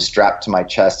him strapped to my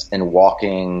chest and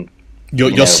walking.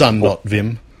 Your son, not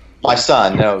Vim. My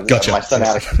son, no. Gotcha. My son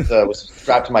Atticus was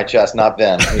strapped to my chest, not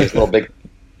Vim. He was a little big.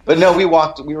 But no, we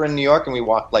were in New York, and we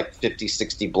walked like 50,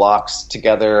 60 blocks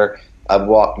together. I've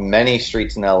walked many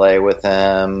streets in LA with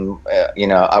him.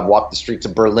 I've walked the streets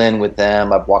of Berlin with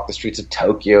him. I've walked the streets of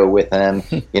Tokyo with him.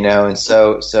 And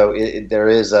so there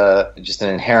is just an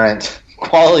inherent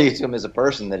quality to him as a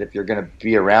person that if you're going to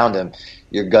be around him,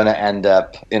 you're going to end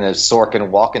up in a Sorkin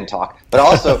walk and talk. But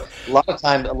also, a lot of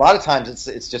times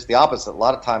it's just the opposite. A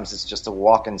lot of times it's just a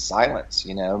walk in silence,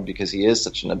 because he is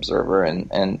such an observer,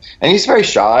 and he's very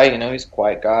shy. He's a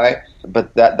quiet guy.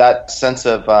 But that sense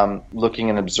of looking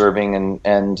and observing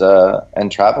and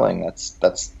traveling,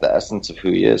 that's the essence of who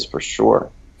he is, for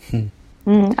sure.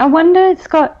 I wonder,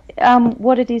 Scott,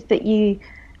 what it is that you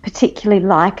particularly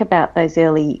like about those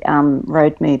early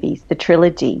road movies, the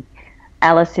trilogy,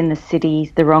 Alice in the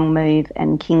Cities, The Wrong Move,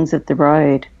 and Kings of the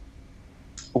Road.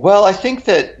 Well, I think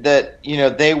that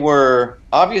they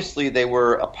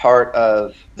were a part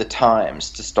of the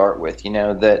times to start with.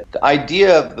 That the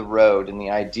idea of the road and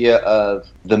the idea of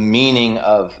the meaning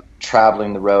of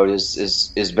traveling the road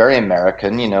is very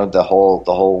American. The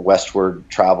whole westward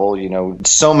travel.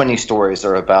 So many stories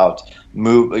are about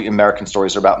American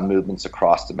stories are about movements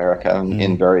across America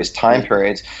in various time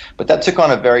periods. But that took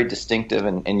on a very distinctive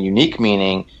and unique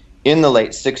meaning in the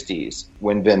late 60s,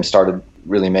 when Vim started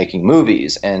really making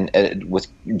movies, and with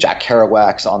Jack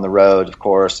Kerouac's On the Road, of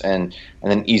course, and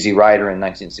then Easy Rider in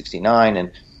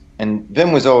 1969. And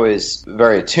Vim was always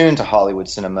very attuned to Hollywood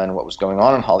cinema and what was going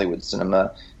on in Hollywood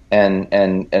cinema,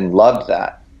 and loved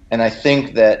that. And I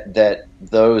think that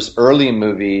those early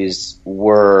movies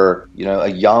were, a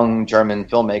young German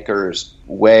filmmaker's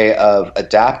way of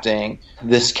adapting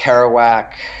this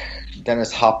Kerouac,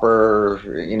 Dennis Hopper,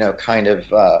 kind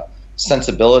of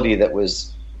sensibility that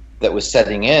was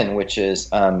setting in, which is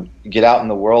get out in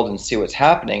the world and see what's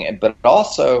happening. But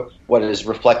also what is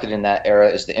reflected in that era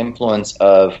is the influence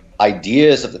of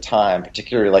ideas of the time,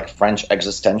 particularly like French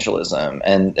existentialism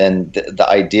and the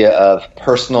idea of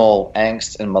personal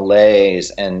angst and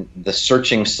malaise and the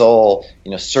searching soul,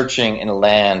 searching in a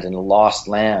lost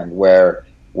land where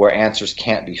answers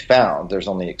can't be found. There's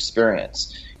only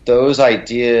experience. Those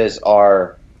ideas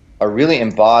are really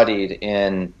embodied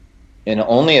in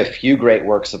only a few great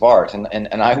works of art, and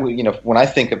I would, when I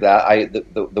think of that,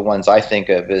 the ones I think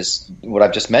of is what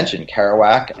I've just mentioned: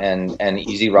 Kerouac and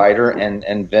Easy Rider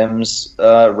and Vim's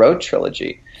Road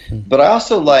trilogy. But I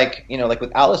also like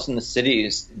with Alice in the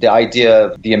Cities, the idea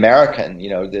of the American,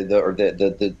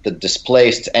 the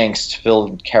displaced,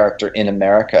 angst-filled character in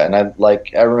America, and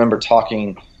I remember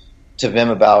talking to Vim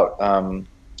about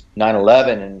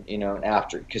 9/11 and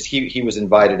after, because he was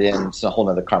invited in. It's a whole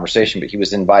other conversation, but he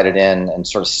was invited in and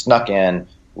sort of snuck in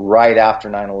right after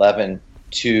 9/11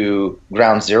 to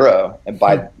Ground Zero, and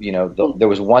there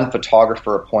was one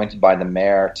photographer appointed by the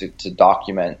mayor to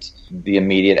document the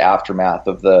immediate aftermath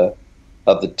of the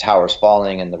towers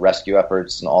falling and the rescue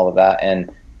efforts and all of that,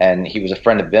 and he was a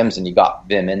friend of Vim's, and he got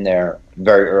Vim in there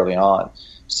very early on.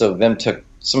 So Vim took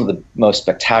some of the most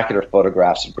spectacular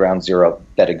photographs of Ground Zero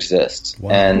that exists.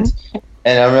 Wow. And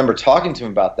I remember talking to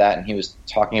him about that, and he was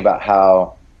talking about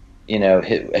how,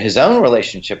 his own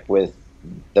relationship with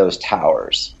those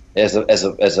towers as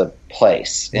a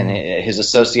place, and his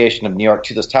association of New York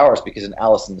to those towers, because in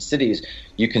Alice in the Cities,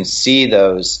 you can see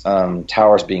those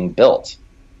towers being built.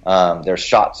 There's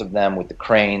shots of them with the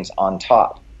cranes on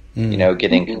top,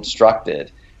 getting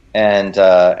constructed. And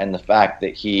the fact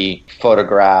that he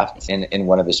photographed in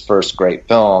one of his first great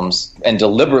films and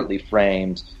deliberately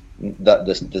framed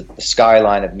the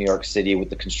skyline of New York City with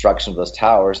the construction of those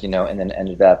towers, and then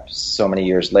ended up so many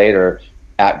years later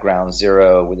at Ground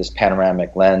Zero with his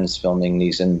panoramic lens filming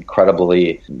these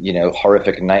incredibly,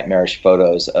 horrific and nightmarish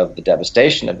photos of the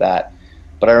devastation of that.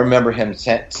 But I remember him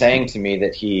saying to me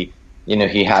that he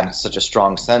had such a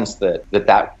strong sense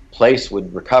that place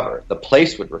would recover. The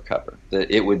place would recover. That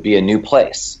it would be a new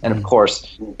place. And of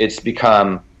course, it's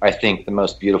become, I think, the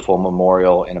most beautiful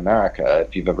memorial in America.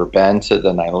 If you've ever been to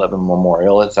the 9/11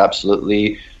 memorial, it's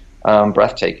absolutely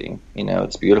breathtaking.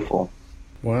 It's beautiful.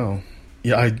 Wow.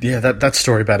 Yeah, that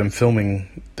story about him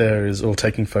filming there or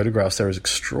taking photographs there is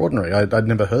extraordinary. I'd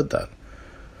never heard that.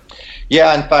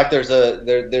 Yeah, in fact,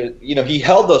 he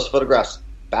held those photographs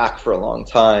back for a long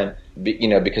time,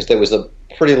 because there was a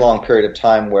pretty long period of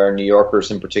time where New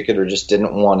Yorkers in particular just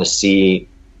didn't want to see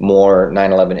more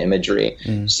 9/11 imagery.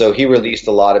 So he released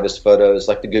a lot of his photos,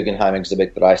 like the Guggenheim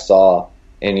exhibit that I saw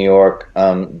in New York.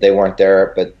 They weren't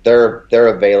there, but they're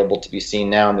available to be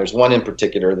seen now. And there's one in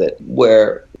particular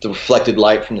where the reflected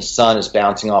light from the sun is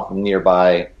bouncing off a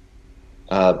nearby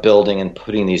building and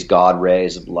putting these God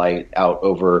rays of light out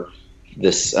over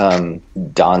this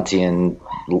Dantean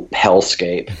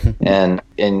hellscape, and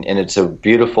it's a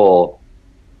beautiful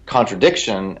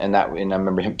contradiction. And I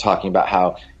remember him talking about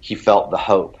how he felt the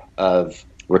hope of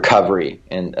recovery,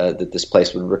 and that this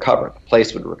place would recover. The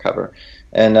place would recover,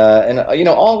 and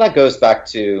all that goes back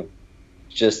to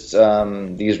just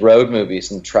these road movies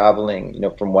and traveling,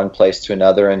 from one place to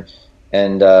another,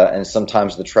 and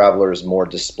sometimes the traveler is more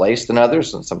displaced than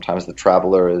others, and sometimes the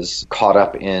traveler is caught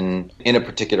up in a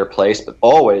particular place. But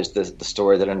always the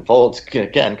story that unfolds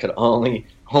again could only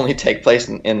take place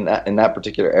in that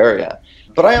particular area.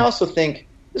 But I also think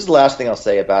this is the last thing I'll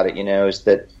say about it. Is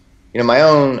that my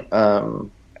own.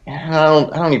 I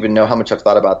don't even know how much I've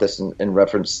thought about this in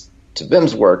reference to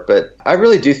Vim's work, but I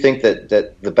really do think that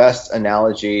the best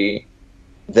analogy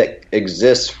that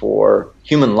exists for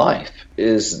human life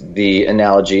is the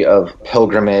analogy of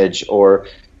pilgrimage or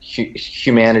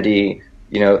humanity,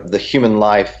 the human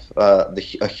life,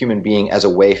 a human being as a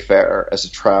wayfarer, as a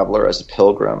traveler, as a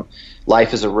pilgrim.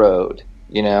 Life is a road,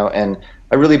 and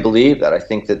I really believe that. I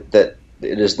think that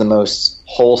it is the most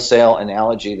wholesale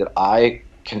analogy that I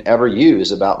can ever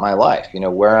use about my life.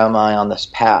 Where am I on this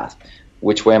path?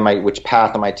 Which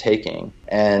path am I taking?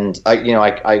 And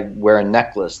I wear a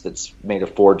necklace that's made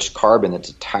of forged carbon. It's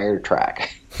a tire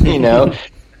track. I'm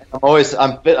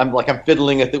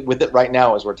fiddling with it right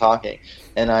now as we're talking.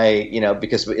 And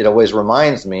because it always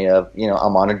reminds me of,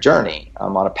 I'm on a journey,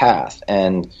 I'm on a path,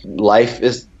 and life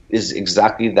is is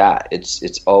exactly that.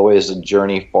 It's always a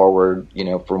journey forward,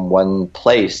 from one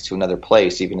place to another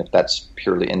place, even if that's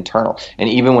purely internal. And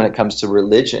even when it comes to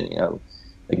religion,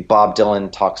 like Bob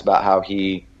Dylan talks about how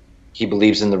he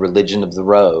believes in the religion of the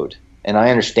road, and I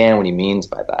understand what he means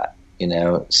by that.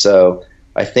 So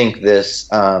I think this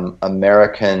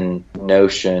American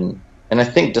notion, and I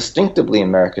think distinctively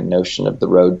American notion of the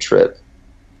road trip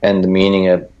and the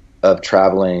meaning of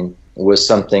traveling was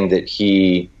something that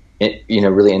he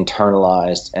really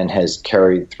internalized and has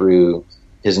carried through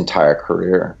his entire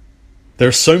career. There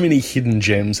are so many hidden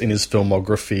gems in his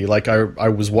filmography. Like I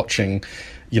was watching,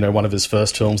 one of his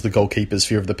first films, The Goalkeeper's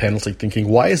Fear of the Penalty, thinking,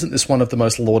 why isn't this one of the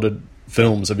most lauded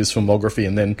films of his filmography?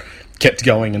 And then kept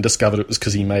going and discovered it was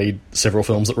because he made several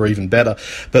films that were even better.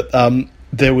 But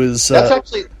there was...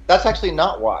 That's actually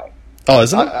not why. Oh,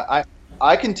 isn't it?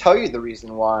 I can tell you the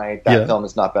reason why that film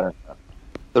is not better known.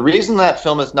 The reason that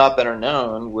film is not better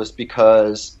known was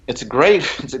because it's a great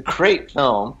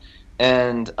film,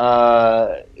 and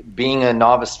being a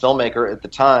novice filmmaker at the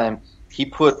time, he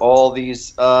put all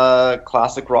these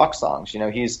classic rock songs.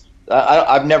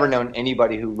 I've never known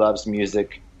anybody who loves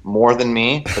music more than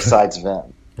me besides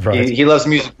Vin. Right. He loves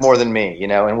music more than me,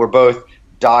 and we're both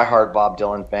diehard Bob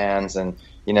Dylan fans, and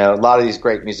a lot of these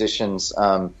great musicians.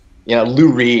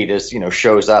 Lou Reed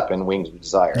shows up in Wings of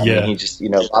Desire. I mean, he just, a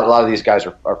lot of these guys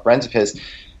are friends of his,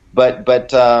 but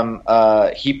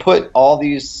he put all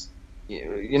these,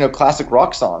 classic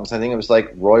rock songs. I think it was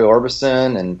like Roy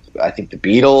Orbison and I think the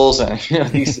Beatles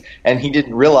and, and he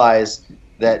didn't realize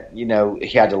that,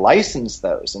 he had to license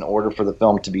those in order for the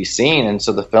film to be seen. And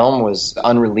so the film was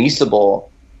unreleasable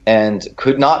and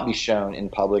could not be shown in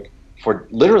public for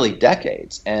literally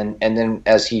decades. And then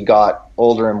as he got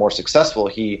older and more successful,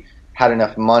 he had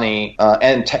enough money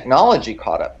and technology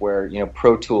caught up where,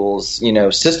 Pro Tools,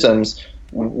 systems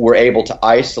were able to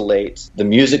isolate the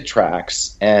music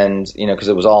tracks and, because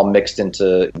it was all mixed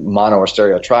into mono or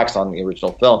stereo tracks on the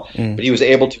original film. But he was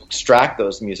able to extract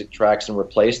those music tracks and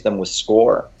replace them with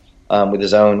score. With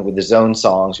his own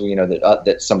songs,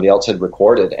 that somebody else had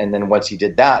recorded, and then once he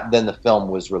did that, then the film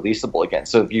was releasable again.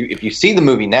 So if you see the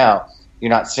movie now, you're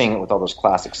not seeing it with all those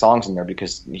classic songs in there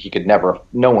because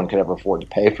no one could ever afford to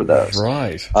pay for those.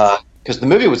 Right. Because the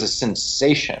movie was a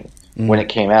sensation when it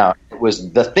came out. It was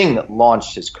the thing that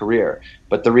launched his career.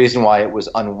 But the reason why it was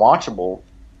unwatchable,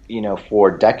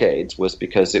 for decades was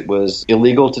because it was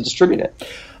illegal to distribute it.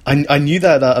 I knew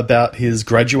that about his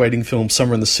graduating film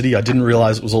Summer in the City. I didn't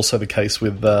realize it was also the case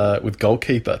with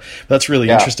Goalkeeper. That's really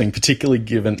interesting, particularly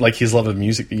given his love of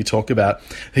music that you talk about.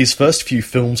 His first few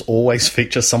films always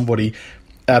feature somebody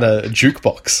at a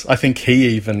jukebox. I think he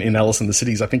even, in Alice in the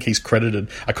Cities, I think he's credited,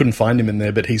 I couldn't find him in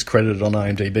there, but he's credited on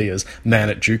IMDb as Man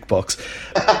at Jukebox.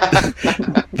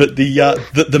 But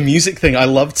the music thing, I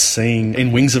loved seeing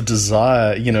in Wings of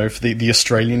Desire, for the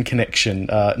Australian connection,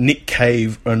 Nick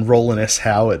Cave and Roland S.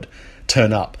 Howard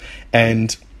turn up,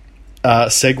 and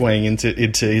segueing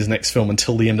into his next film,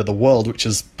 Until the End of the World, which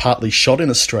is partly shot in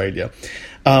Australia.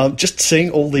 Just seeing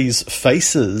all these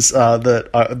faces that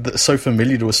are so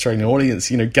familiar to Australian audience,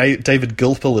 David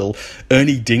Gilpilil,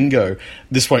 Ernie Dingo.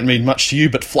 This won't mean much to you,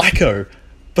 but Flacco,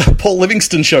 Paul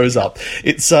Livingston shows up.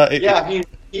 It's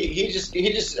he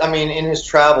just. I mean, in his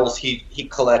travels, he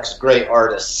collects great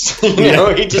artists.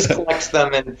 He just collects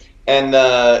them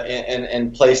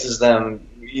and places them,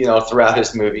 throughout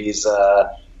his movies.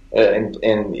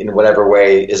 In whatever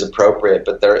way is appropriate,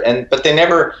 but they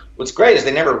never. What's great is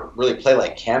they never really play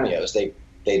like cameos.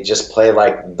 They just play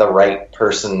like the right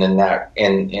person in that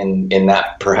in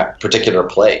that particular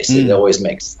place. It always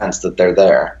makes sense that they're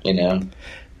there.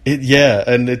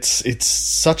 And it's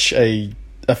such a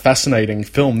fascinating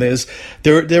film.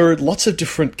 There are lots of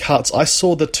different cuts. I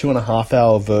saw the 2.5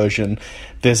 hour version.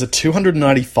 There's a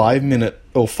 295-minute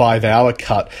or 5-hour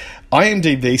cut.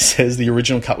 IMDb says the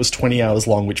original cut was 20 hours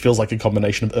long, which feels like a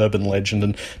combination of urban legend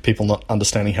and people not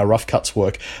understanding how rough cuts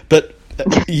work. But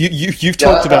you've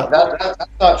talked about... That's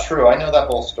not true. I know that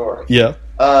whole story. Yeah.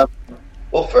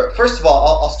 Well, first of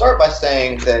all, I'll start by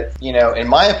saying that, in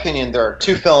my opinion, there are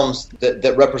two films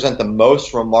that represent the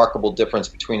most remarkable difference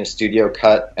between a studio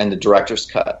cut and the director's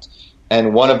cut.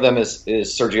 And one of them is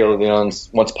Sergio Leone's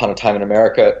Once Upon a Time in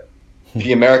America.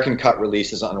 The American cut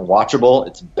release is unwatchable.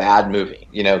 It's a bad movie.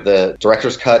 The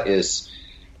director's cut is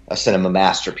a cinema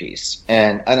masterpiece.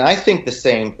 And I think the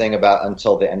same thing about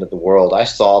Until the End of the World. I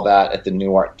saw that at the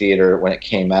New Art Theater when it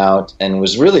came out and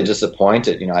was really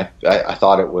disappointed. I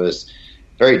thought it was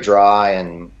very dry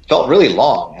and felt really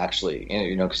long, actually,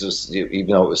 because it was,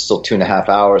 even though it was still 2.5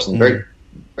 hours and very,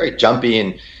 very jumpy.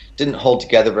 And didn't hold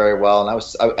together very well.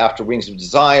 And after Wings of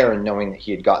Desire and knowing that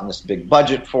he had gotten this big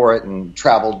budget for it and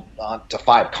traveled to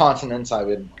 5 continents,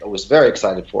 I was very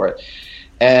excited for it.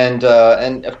 And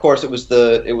of course, it was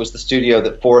the studio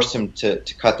that forced him to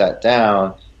cut that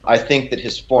down. I think that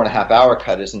his 4.5-hour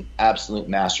cut is an absolute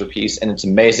masterpiece, and it's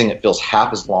amazing. It feels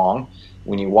half as long.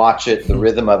 When you watch it, the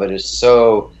rhythm of it is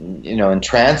so,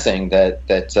 entrancing that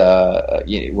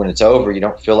when it's over, you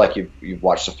don't feel like you've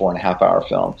watched a 4.5-hour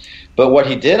film. But what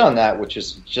he did on that, which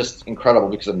is just incredible,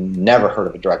 because I've never heard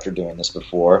of a director doing this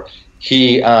before,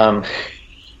 he was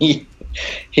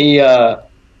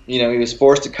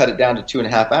forced to cut it down to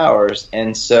 2.5 hours,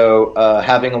 and so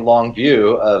having a long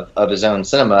view of his own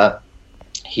cinema,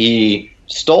 he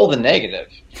stole the negative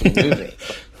from the movie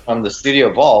from the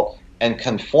studio vault and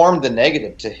conformed the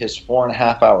negative to his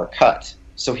 4.5-hour cut.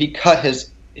 So he cut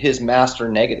his master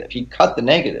negative. He cut the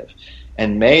negative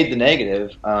and made the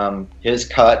negative his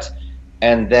cut,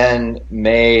 and then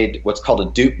made what's called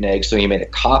a dupe neg. So he made a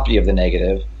copy of the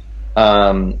negative,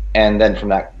 and then from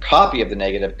that copy of the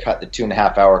negative, cut the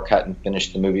 2.5-hour cut and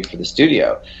finished the movie for the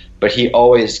studio. But he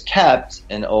always kept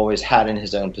and always had in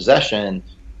his own possession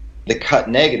the cut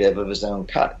negative of his own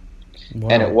cut. Wow.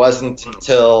 And it wasn't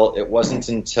until,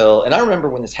 and I remember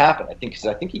when this happened. I think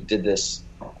he did this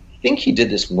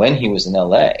when he was in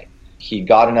LA. He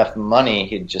got enough money.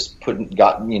 He had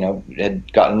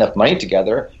gotten enough money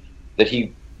together that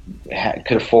he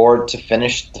could afford to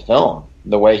finish the film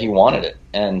the way he wanted it,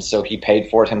 and so he paid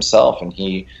for it himself. And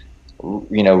he,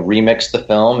 remixed the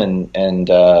film and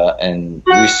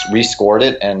rescored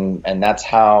it, and that's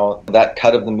how that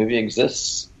cut of the movie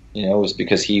exists. It was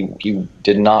because he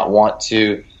did not want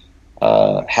to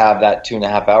have that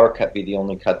 2.5-hour cut be the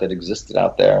only cut that existed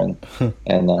out there, and I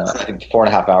think the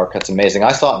 4.5-hour cut's amazing.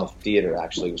 I saw it in the theater,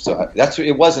 actually, so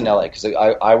it was in LA, because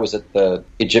I was at the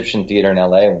Egyptian Theater in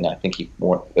LA, and I think he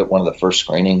went at one of the first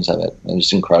screenings of it. It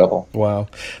was incredible. Wow.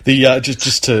 The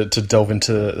just to delve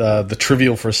into the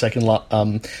trivial for a second.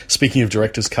 Speaking of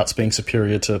director's cuts being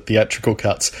superior to theatrical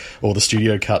cuts or the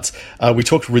studio cuts, we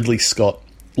talked Ridley Scott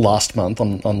last month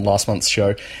on last month's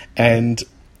show, and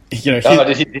did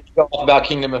he go off about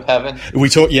Kingdom of Heaven? We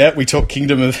talked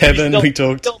Kingdom of Heaven. I'm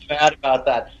still mad about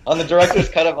that. On the director's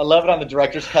cut, I love it. On the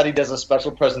director's cut, he does a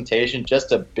special presentation just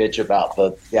to bitch about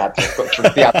the theatrical.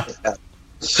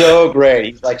 So great.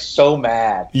 He's like so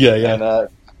mad. Yeah. And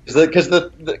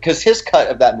because his cut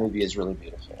of that movie is really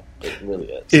beautiful. It really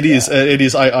is. It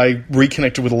is. I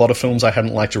reconnected with a lot of films I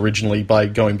hadn't liked originally by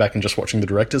going back and just watching the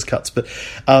director's cuts. But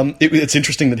it's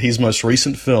interesting that his most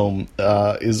recent film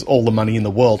is All the Money in the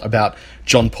World, about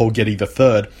John Paul Getty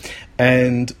III.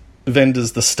 And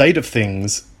Wenders' The State of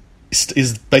Things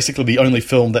is basically the only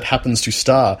film that happens to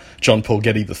star John Paul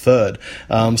Getty III. So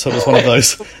it was one of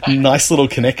those nice little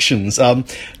connections.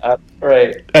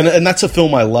 Right. And that's a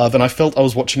film I love, and I felt I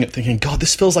was watching it thinking, God,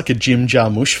 this feels like a Jim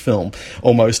Jarmusch film,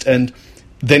 almost, and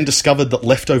then discovered that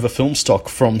leftover film stock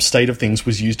from State of Things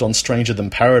was used on Stranger Than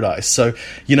Paradise. So,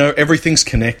 everything's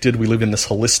connected. We live in this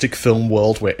holistic film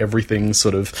world where everything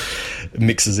sort of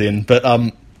mixes in. But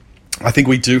I think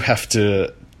we do have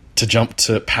to jump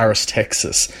to Paris,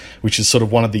 Texas, which is sort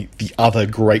of one of the other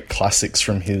great classics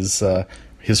from his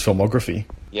filmography.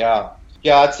 Yeah,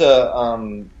 it's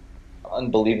a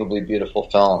unbelievably beautiful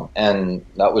film, and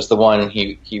that was the one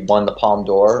he won the Palme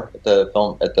d'Or at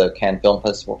the Cannes Film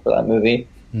Festival for that movie.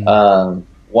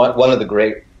 One of the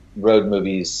great road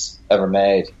movies ever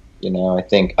made. I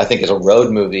think as a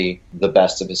road movie, the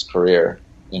best of his career.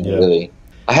 Really.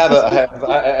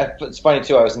 It's funny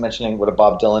too. I was mentioning what a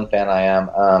Bob Dylan fan I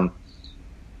am.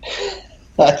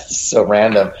 That's so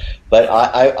random, but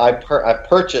I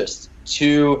purchased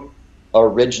 2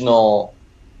 original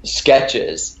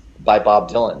sketches by Bob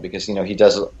Dylan, because he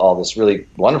does all this really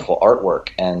wonderful artwork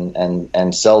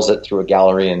and sells it through a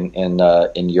gallery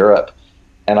in Europe.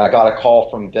 And I got a call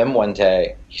from Wim one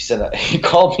day. He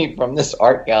called me from this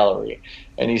art gallery,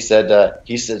 and he said,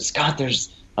 Scott,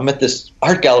 I'm at this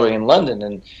art gallery in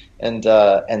London, and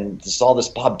there's all this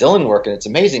Bob Dylan work, and it's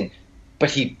amazing. But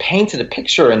he painted a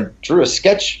picture and drew a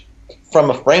sketch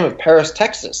from a frame of Paris,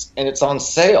 Texas, and it's on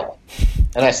sale.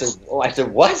 And I said,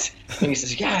 what? And he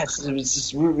says, yeah,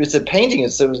 it's a painting.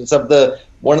 It's of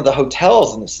one of the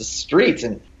hotels, and it's the street.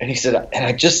 And he said, and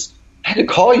I had to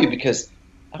call you because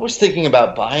I was thinking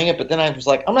about buying it, but then I was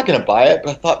like, I'm not going to buy it.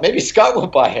 But I thought maybe Scott will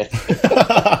buy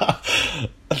it.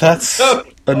 That's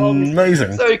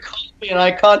amazing. So he called me, and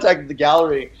I contacted the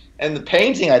gallery, and the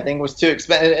painting, I think, was too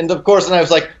expensive. And of course, and I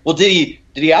was like, well, did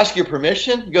he ask your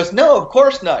permission? He goes, no, of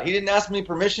course not. He didn't ask me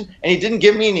permission, and he didn't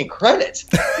give me any credit.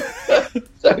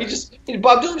 So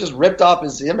Bob Dylan just ripped off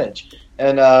his image.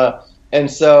 And And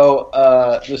so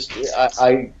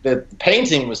the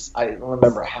painting was, I don't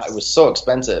remember how, it was so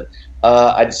expensive. So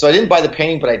I didn't buy the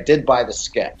painting, but I did buy the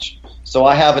sketch. So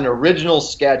I have an original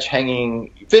sketch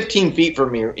hanging 15 feet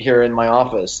from me here in my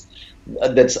office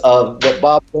that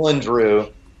Bob Dylan drew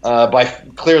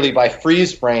clearly by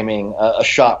freeze framing a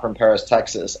shot from Paris,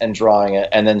 Texas, and drawing it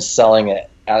and then selling it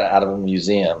out of a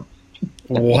museum.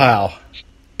 Wow.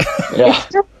 Yeah. It's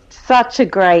just such a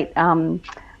great...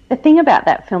 the thing about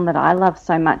that film that I love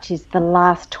so much is the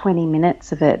last 20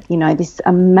 minutes of it. You know, this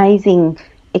amazing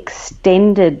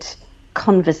extended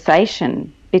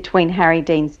conversation between Harry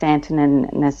Dean Stanton and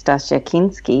Nastassja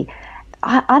Kinski.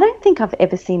 I don't think I've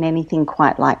ever seen anything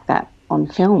quite like that on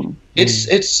film.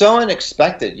 It's so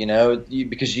unexpected, you know,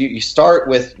 because you start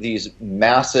with these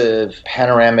massive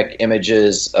panoramic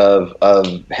images of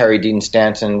Harry Dean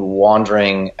Stanton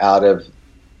wandering out of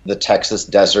the Texas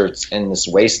deserts in this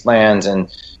wasteland,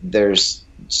 and there's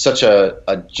such an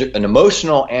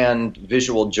emotional and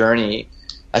visual journey.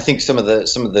 I think some of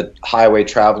the highway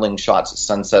traveling shots at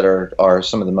sunset are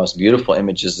some of the most beautiful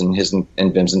images in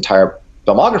Wim's entire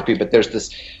filmography. But there's this,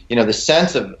 you know, the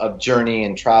sense of journey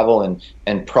and travel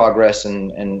and progress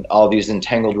and all these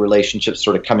entangled relationships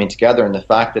sort of coming together, and the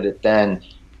fact that it then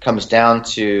comes down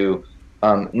to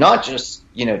not just,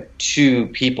 you know, two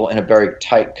people in a very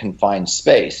tight, confined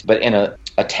space, but in a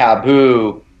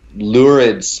taboo,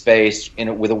 lurid space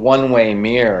with a one-way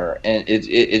mirror, and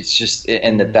it's just,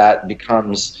 and that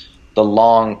becomes the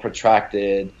long,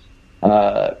 protracted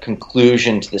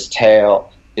conclusion to this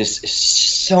tale is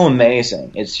so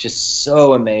amazing. It's just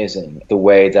so amazing the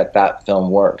way that film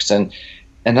works, and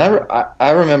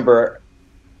I remember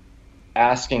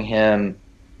asking him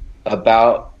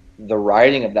about the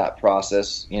writing of that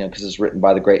process, you know, because it's written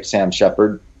by the great Sam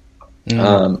Shepard.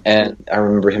 And I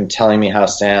remember him telling me how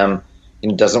Sam,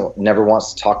 you know, never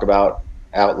wants to talk about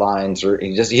outlines, or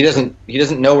he doesn't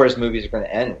know where his movies are going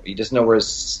to end. He doesn't know where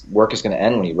his work is going to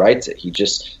end when he writes it.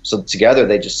 So together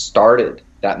they just started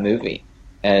that movie,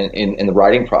 and in the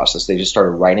writing process they just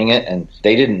started writing it, and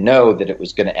they didn't know that it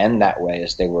was going to end that way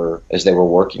as they were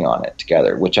working on it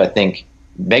together, which I think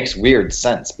makes weird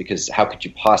sense, because how could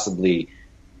you possibly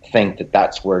think that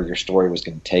that's where your story was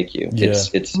going to take you? Yeah.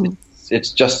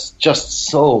 It's just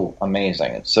so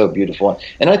amazing. It's so beautiful,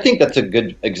 and I think that's a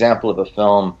good example of a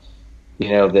film, you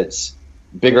know, that's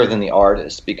bigger than the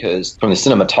artist, because from the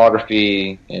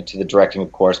cinematography, you know, to the directing,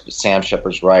 of course, but Sam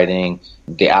Shepard's writing,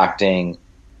 the acting,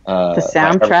 the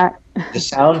soundtrack. The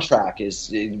soundtrack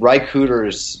is Ry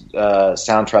Cooder's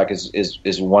soundtrack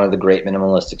is one of the great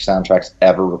minimalistic soundtracks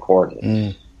ever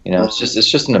recorded. You know, it's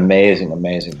just an amazing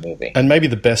movie. And maybe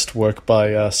the best work by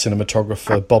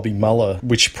cinematographer Bobby Muller,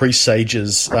 which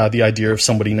presages the idea of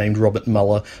somebody named Robert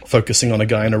Muller focusing on a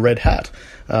guy in a red hat.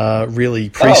 Really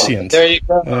prescient. Oh, there you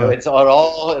go. It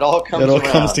all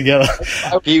comes together.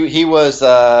 He was,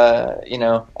 you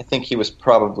know, I think he was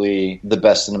probably the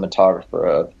best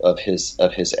cinematographer of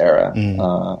his era.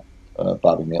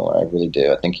 Bobby Muller, I really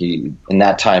do. I think in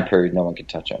that time period, no one could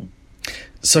touch him.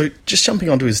 So just jumping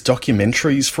onto his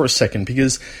documentaries for a second,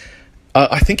 because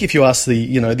I think if you ask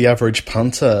the average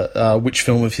punter which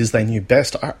film of his they knew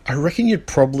best, I reckon you'd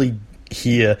probably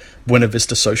hear Buena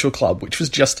Vista Social Club, which was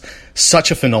just such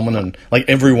a phenomenon. Like,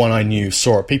 everyone I knew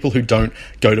saw it. People who don't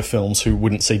go to films, who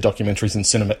wouldn't see documentaries in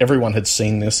cinema, everyone had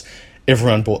seen this.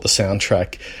 Everyone bought the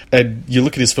soundtrack. And you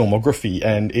look at his filmography,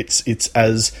 and it's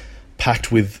as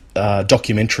packed with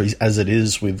documentaries as it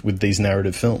is with these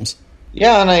narrative films.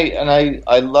 Yeah, and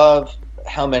I love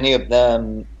how many of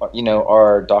them, you know,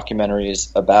 are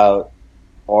documentaries about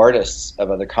artists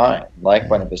of other kind, like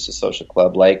Buena Vista Social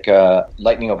Club, like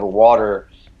Lightning Over Water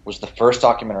was the first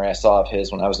documentary I saw of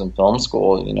his when I was in film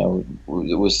school. You know,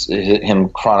 it was him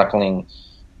chronicling,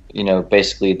 you know,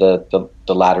 basically the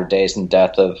latter days and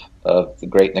death of the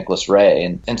great Nicholas Ray,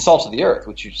 and Salt of the Earth,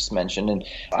 which you just mentioned. And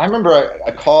I remember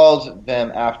I called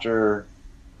them after.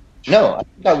 He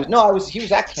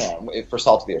was at Cannes for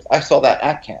Salt of the Earth. I saw that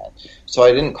at Cannes, so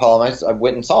I didn't call him. I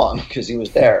went and saw him because he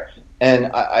was there, and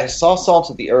I saw Salt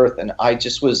of the Earth, and I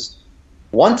just was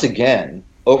once again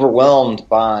overwhelmed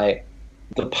by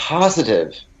the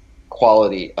positive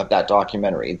quality of that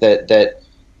documentary. That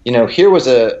you know, here was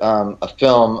a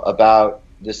film about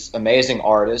this amazing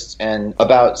artist and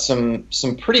about some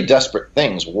pretty desperate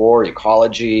things: war,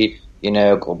 ecology. You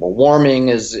know, global warming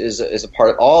is a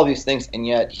part of all of these things, and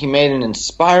yet he made an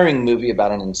inspiring movie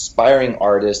about an inspiring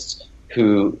artist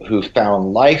who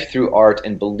found life through art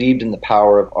and believed in the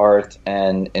power of art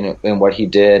and in what he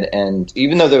did. And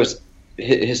even though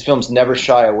his films never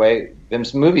shy away,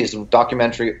 his movies,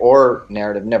 documentary or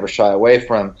narrative, never shy away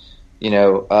from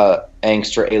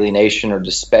angst or alienation or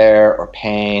despair or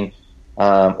pain,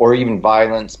 or even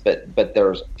violence, but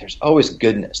there's always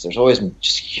goodness. There's always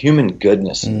just human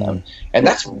goodness in them, and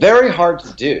that's very hard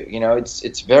to do.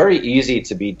 It's very easy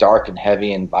to be dark and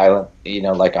heavy and violent,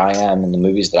 like I am in the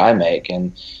movies that I make,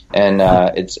 and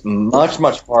it's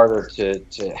much harder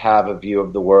to have a view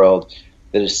of the world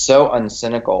that is so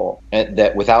uncynical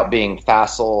that without being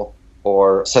facile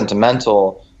or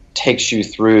sentimental takes you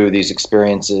through these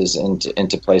experiences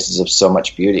into places of so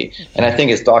much beauty. And I think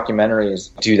his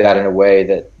documentaries do that in a way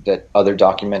that other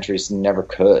documentaries never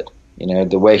could.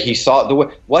 The way he saw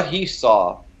what he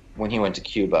saw when he went to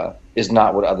Cuba is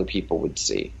not what other people would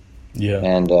see. Yeah.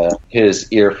 And his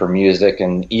ear for music,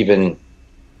 and even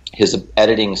his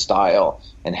editing style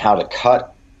and how to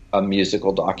cut a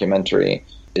musical documentary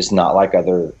is not like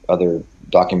other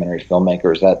documentary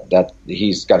filmmakers. That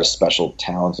he's got a special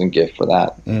talent and gift for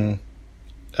that.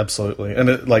 Absolutely. And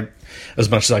as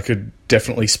much as I could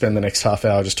definitely spend the next half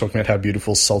hour just talking about how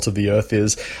beautiful Salt of the Earth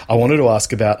is, I wanted to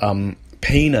ask about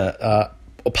Pina,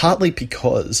 partly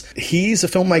because he's a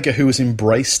filmmaker who has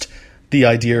embraced the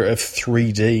idea of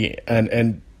 3D,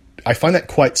 and I find that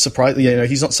quite surprising.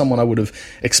 He's not someone I would have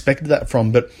expected that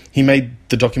from, but he made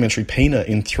the documentary Pina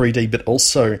in 3D, but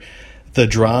also the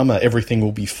drama Everything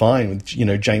Will Be Fine with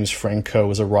James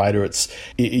Franco as a writer. It's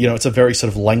a very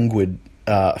sort of languid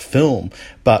film,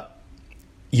 but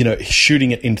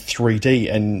shooting it in 3D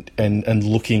and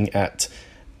looking at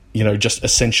just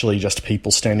essentially just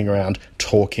people standing around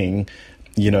talking,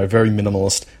 very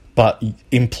minimalist, but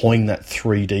employing that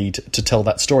 3D to tell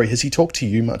that story. Has he talked to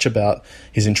you much about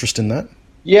his interest in that?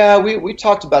 Yeah, we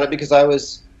talked about it because I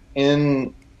was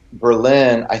in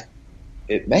Berlin.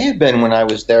 It may have been when I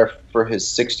was there for his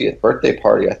 60th birthday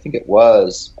party. I think it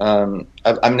was.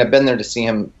 I've been there to see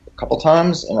him a couple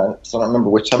times, and I don't remember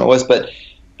which time it was, but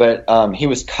he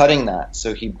was cutting that.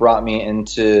 So he brought me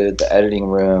into the editing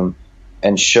room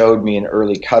and showed me an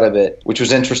early cut of it, which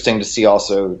was interesting to see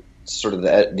also sort of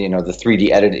the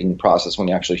 3D editing process when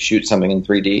you actually shoot something in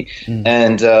 3D.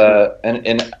 And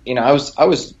I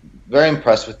was very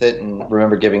impressed with it, and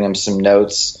remember giving him some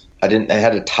notes. I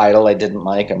had a title I didn't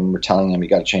like. I remember telling him you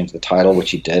got to change the title,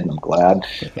 which he did, and I'm glad.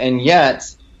 And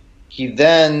yet he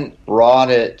then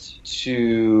brought it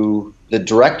to the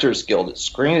Directors Guild. It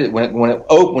screened it when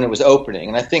it was opening,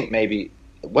 and I think maybe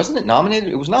wasn't it nominated?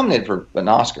 It was nominated for an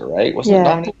Oscar, right? Wasn't it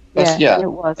nominated? Yeah, it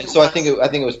was. And so I think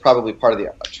it was probably part of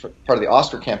the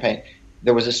Oscar campaign.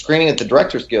 There was a screening at the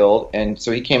Directors Guild, and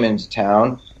so he came into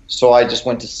town. So I just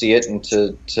went to see it and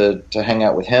to hang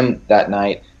out with him that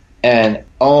night. And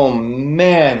oh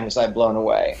man, was I blown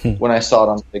away when I saw it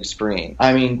on the big screen.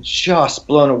 I mean, just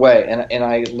blown away. And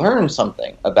I learned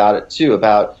something about it too.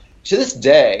 To this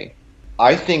day,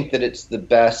 I think that it's the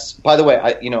best. By the way,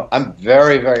 I'm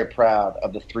very, very proud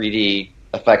of the 3D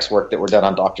effects work that were done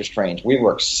on Doctor Strange. We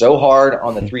worked so hard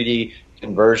on the 3D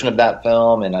conversion of that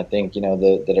film, and I think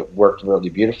that it worked really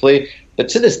beautifully. But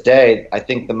to this day, I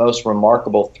think the most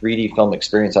remarkable 3D film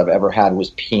experience I've ever had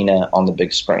was Pina on the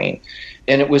big screen.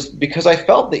 And it was because I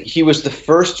felt that he was the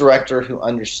first director who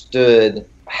understood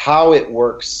how it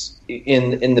works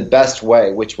in the best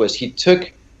way, which was he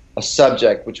took a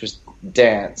subject, which was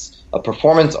dance, a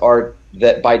performance art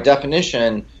that by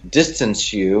definition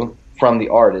distance you from the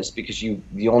artist, because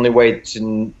the only way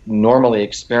to normally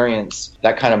experience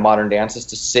that kind of modern dance is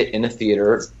to sit in a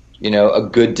theater, a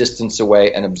good distance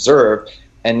away and observe.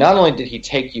 And not only did he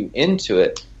take you into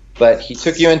it, but he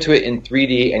took you into it in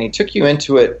 3D, and he took you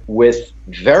into it with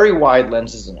very wide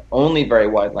lenses and only very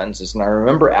wide lenses. And I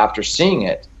remember after seeing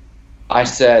it, I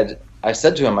said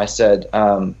to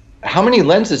him, how many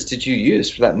lenses did you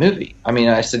use for that movie? I mean,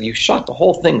 I said, you shot the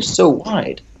whole thing so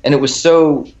wide, and it was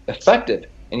so effective.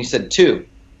 And he said, two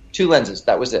lenses.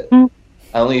 That was it.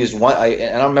 I only used one. I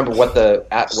don't remember what the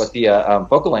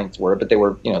focal lengths were, but they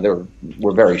were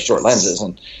very short lenses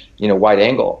and wide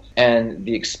angle. And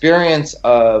the experience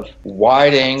of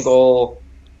wide angle,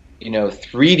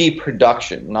 3D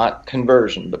production, not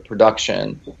conversion, but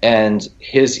production, and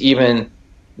even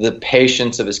the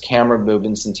patience of his camera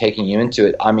movements and taking you into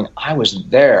it. I mean, I was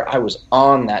there. I was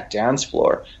on that dance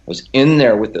floor. I was in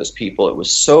there with those people. It was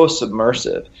so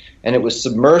submersive. And it was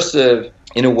submersive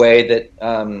in a way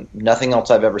that nothing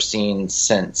else I've ever seen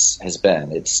since has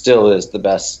been. It still is the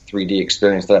best 3D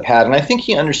experience that I've had. And I think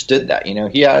he understood that.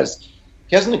 He has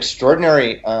an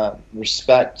extraordinary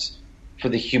respect for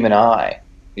the human eye.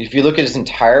 If you look at his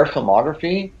entire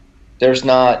filmography, there's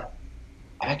not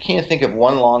I can't think of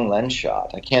one long lens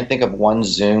shot. I can't think of one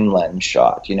zoom lens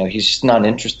shot. He's just not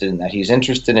interested in that. He's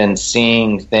interested in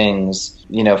seeing things,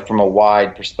 from a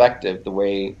wide perspective, the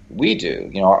way we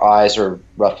do. Our eyes are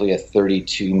roughly a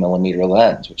 32 millimeter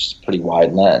lens, which is a pretty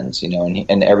wide lens,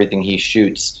 and everything he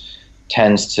shoots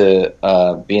tends to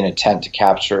be an attempt to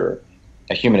capture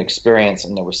a human experience.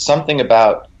 And there was something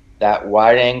about that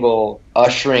wide angle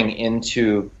ushering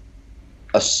into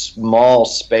a small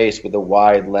space with a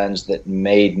wide lens that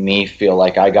made me feel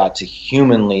like I got to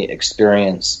humanly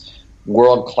experience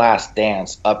world-class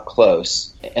dance up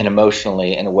close and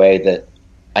emotionally in a way that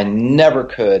I never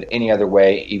could any other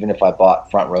way, even if I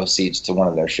bought front row seats to one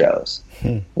of their shows.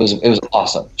 It was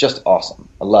awesome, just awesome.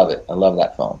 I love it. I love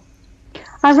that film.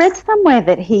 I read somewhere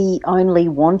that he only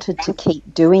wanted to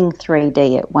keep doing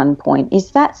 3D at one point.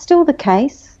 Is that still the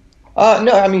case?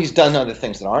 No, I mean, he's done other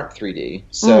things that aren't 3D,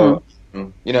 so...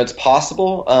 it's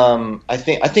possible. I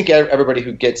think everybody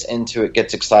who gets into it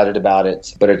gets excited about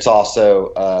it, but it's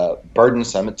also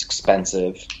burdensome. It's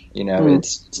expensive.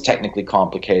 It's technically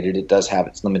complicated. It does have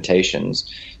its limitations.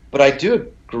 But I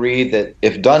do agree that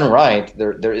if done right,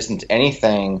 there isn't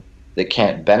anything that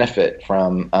can't benefit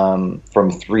from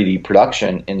 3D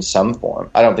production in some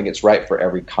form. I don't think it's right for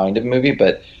every kind of movie,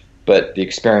 but the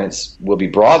experience will be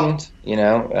broadened,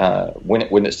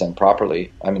 when it's done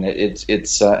properly. I mean,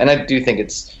 it's and I do think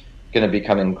it's going to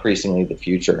become increasingly the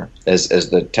future as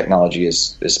the technology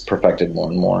is perfected more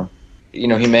and more. He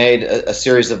made a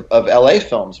series of LA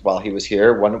films while he was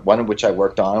here. One of which I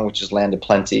worked on, which is Land of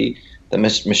Plenty, that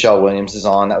Michelle Williams is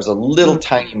on. That was a little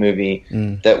tiny movie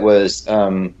that was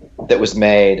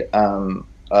made. Kind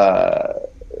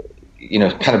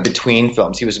of between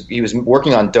films. He was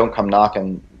working on Don't Come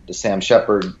Knockin', the Sam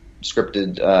Shepard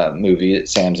scripted movie that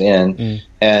Sam's in,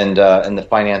 and the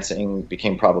financing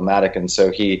became problematic, and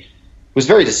so he was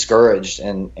very discouraged.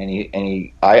 I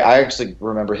actually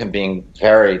remember him being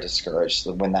very discouraged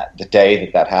when the day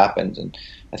that happened. And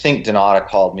I think Donata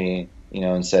called me,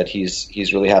 and said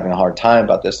he's really having a hard time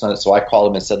about this. And so I called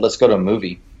him and said, let's go to a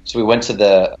movie. So we went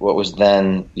to what was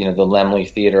then the Laemmle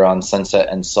Theater on Sunset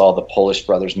and saw the Polish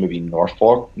Brothers movie North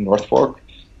Fork,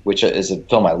 which is a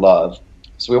film I love.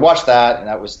 So we watched that, and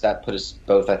that put us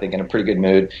both, I think, in a pretty good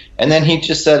mood. And then he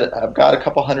just said, I've got a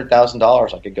couple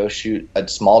 $100,000. I could go shoot a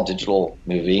small digital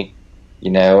movie,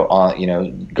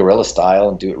 on guerrilla style,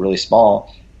 and do it really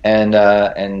small.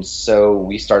 And so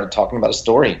we started talking about a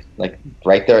story, like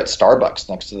right there at Starbucks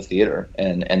next to the theater.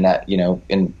 And that,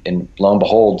 and lo and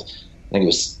behold, I think it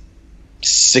was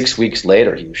 6 weeks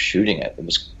later he was shooting it.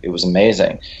 It was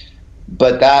amazing.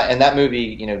 But that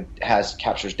movie,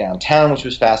 captures downtown, which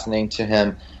was fascinating to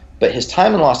him. But his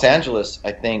time in Los Angeles,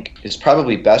 I think, is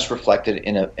probably best reflected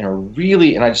in a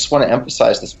really, and I just want to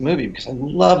emphasize this movie because I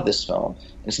love this film.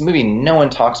 It's a movie no one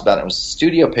talks about. It was a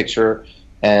studio picture,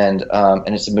 and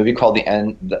it's a movie called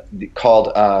I'm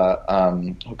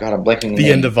blanking. The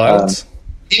End of Violence.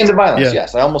 The End of Violence. Yeah.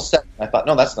 Yes, I almost said. I thought,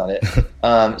 no, that's not it.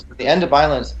 The End of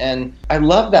Violence, and I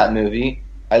love that movie.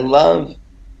 I love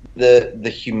the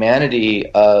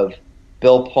humanity of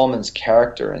Bill Pullman's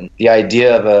character and the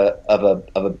idea of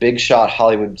a big shot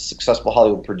successful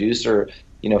Hollywood producer,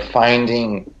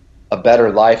 finding a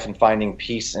better life and finding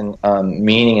peace and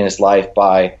meaning in his life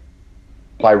by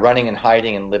running and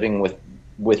hiding and living with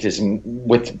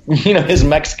his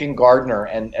Mexican gardener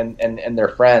and their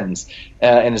friends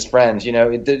and his friends.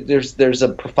 There's a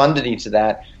profundity to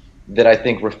that I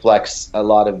think reflects a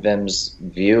lot of Wim's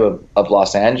view of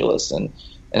Los Angeles. And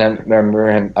I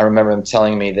remember him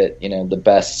telling me that, the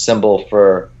best symbol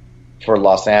for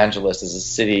Los Angeles as a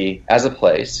city, as a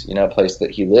place, a place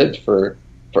that he lived for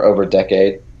over a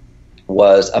decade,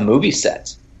 was a movie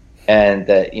set. And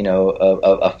that,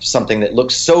 of something that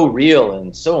looks so real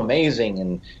and so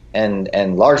amazing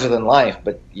and larger than life,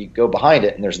 but you go behind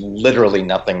it and there's literally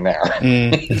nothing there.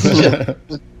 There's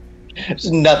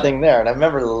nothing there. And I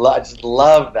remember I just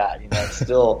love that, it's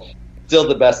still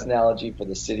the best analogy for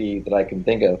the city that I can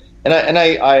think of. And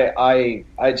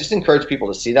I just encourage people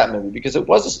to see that movie because it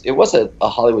was a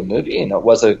Hollywood movie and it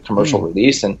was a commercial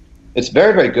release, and it's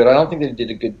very, very good. I don't think they did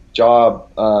a good job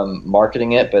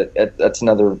marketing it, but that's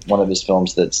another one of his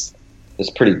films that's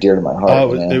pretty dear to my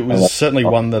heart. It was certainly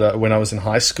one that when I was in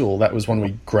high school, that was one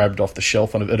we grabbed off the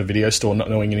shelf at a video store, not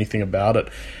knowing anything about it,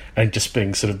 and just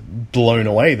being sort of blown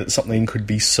away that something could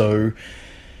be so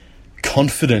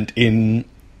confident in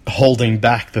holding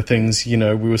back the things, we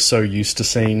were so used to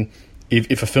seeing.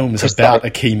 If a film is about a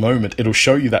key moment, it'll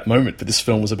show you that moment, but this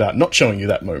film was about not showing you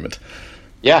that moment.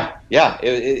 Yeah.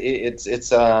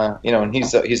 It's and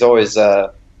he's always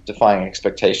defying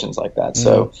expectations like that.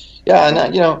 So and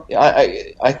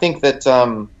I think that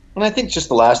And I think just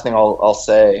the last thing I'll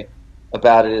say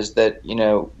about it is that, you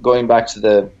know, going back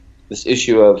to this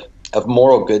issue of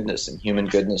moral goodness and human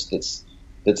goodness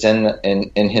that's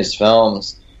in his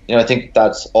films, you know, I think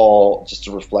that's all just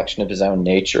a reflection of his own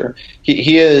nature.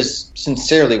 He is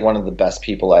sincerely one of the best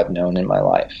people I've known in my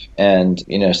life, and,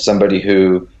 you know, somebody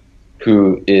who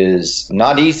is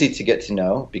not easy to get to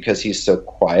know because he's so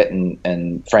quiet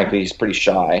and frankly he's pretty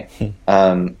shy.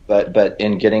 But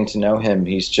in getting to know him,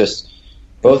 he's just,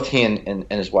 both he and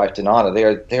his wife Donata,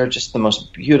 they are just the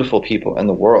most beautiful people in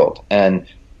the world. And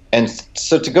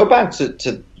so to go back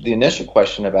to the initial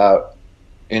question about,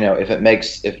 you know,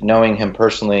 if knowing him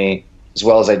personally as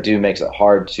well as I do makes it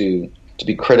hard to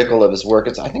be critical of his work,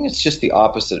 I think it's just the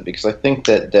opposite, because I think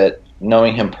that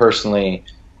knowing him personally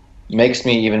makes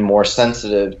me even more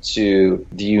sensitive to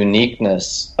the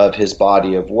uniqueness of his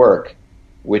body of work,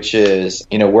 which is,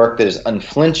 you know, work that is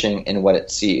unflinching in what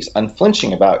it sees,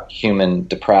 unflinching about human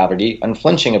depravity,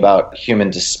 unflinching about human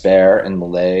despair and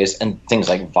malaise and things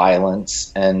like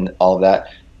violence and all of that,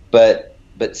 but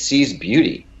sees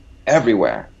beauty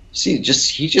everywhere. He just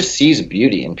sees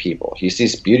beauty in people. He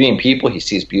sees beauty in people. He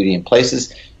sees beauty in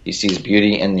places. He sees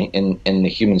beauty in the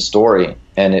human story,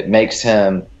 and it makes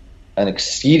him an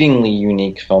exceedingly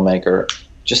unique filmmaker,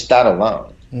 just that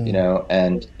alone, you know,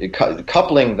 and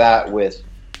coupling that with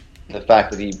the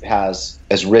fact that he has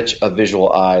as rich a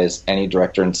visual eye as any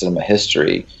director in cinema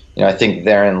history, you know, I think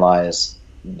therein lies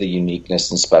the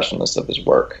uniqueness and specialness of his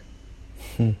work.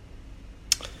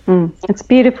 It's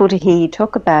beautiful to hear you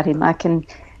talk about him. I can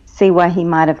see why he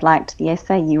might have liked the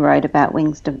essay you wrote about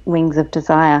Wings of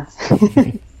Desire.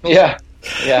 Yeah.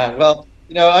 Well,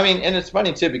 you know, I mean, and it's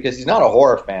funny too because he's not a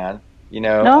horror fan. You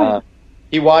know, no.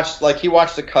 He watched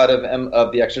a cut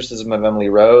of The Exorcism of Emily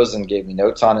Rose and gave me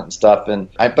notes on it and stuff.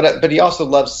 But he also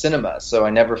loves cinema, so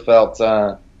I never felt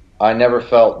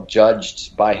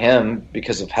judged by him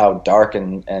because of how dark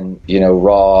and you know,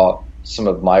 raw some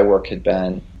of my work had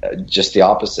been. Just the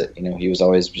opposite. You know, he was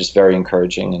always just very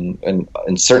encouraging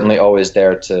and certainly always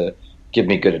there to give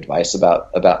me good advice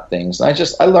about things.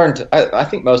 And I learned. I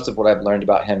think most of what I've learned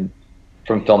about him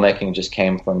from filmmaking just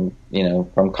came from, you know,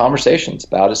 from conversations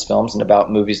about his films and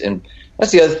about movies. And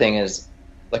that's the other thing is,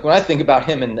 like, when I think about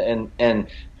him and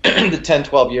the 10,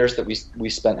 12 years that we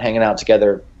spent hanging out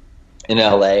together in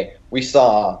LA, we just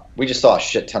saw a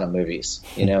shit ton of movies.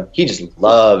 You know, he just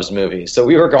loves movies. So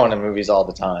we were going to movies all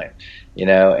the time, you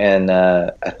know, and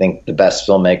I think the best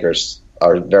filmmakers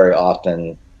are very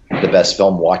often the best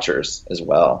film watchers as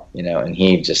well, you know, and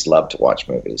he just loved to watch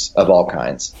movies of all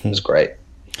kinds. It was great.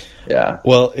 Yeah.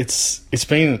 Well, it's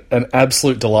been an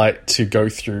absolute delight to go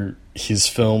through his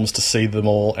films, to see them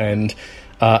all, and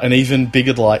an even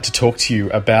bigger delight to talk to you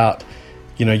about,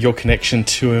 you know, your connection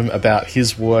to him, about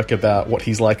his work, about what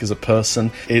he's like as a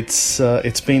person. It's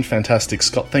been fantastic.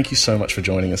 Scott, thank you so much for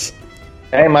joining us.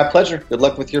 Hey, my pleasure. Good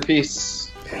luck with your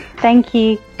piece. Thank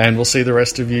you. And we'll see the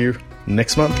rest of you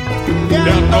next month.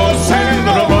 Ya no sé,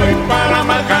 no voy para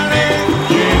Marcané,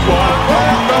 llego a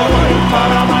Puerto, voy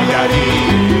para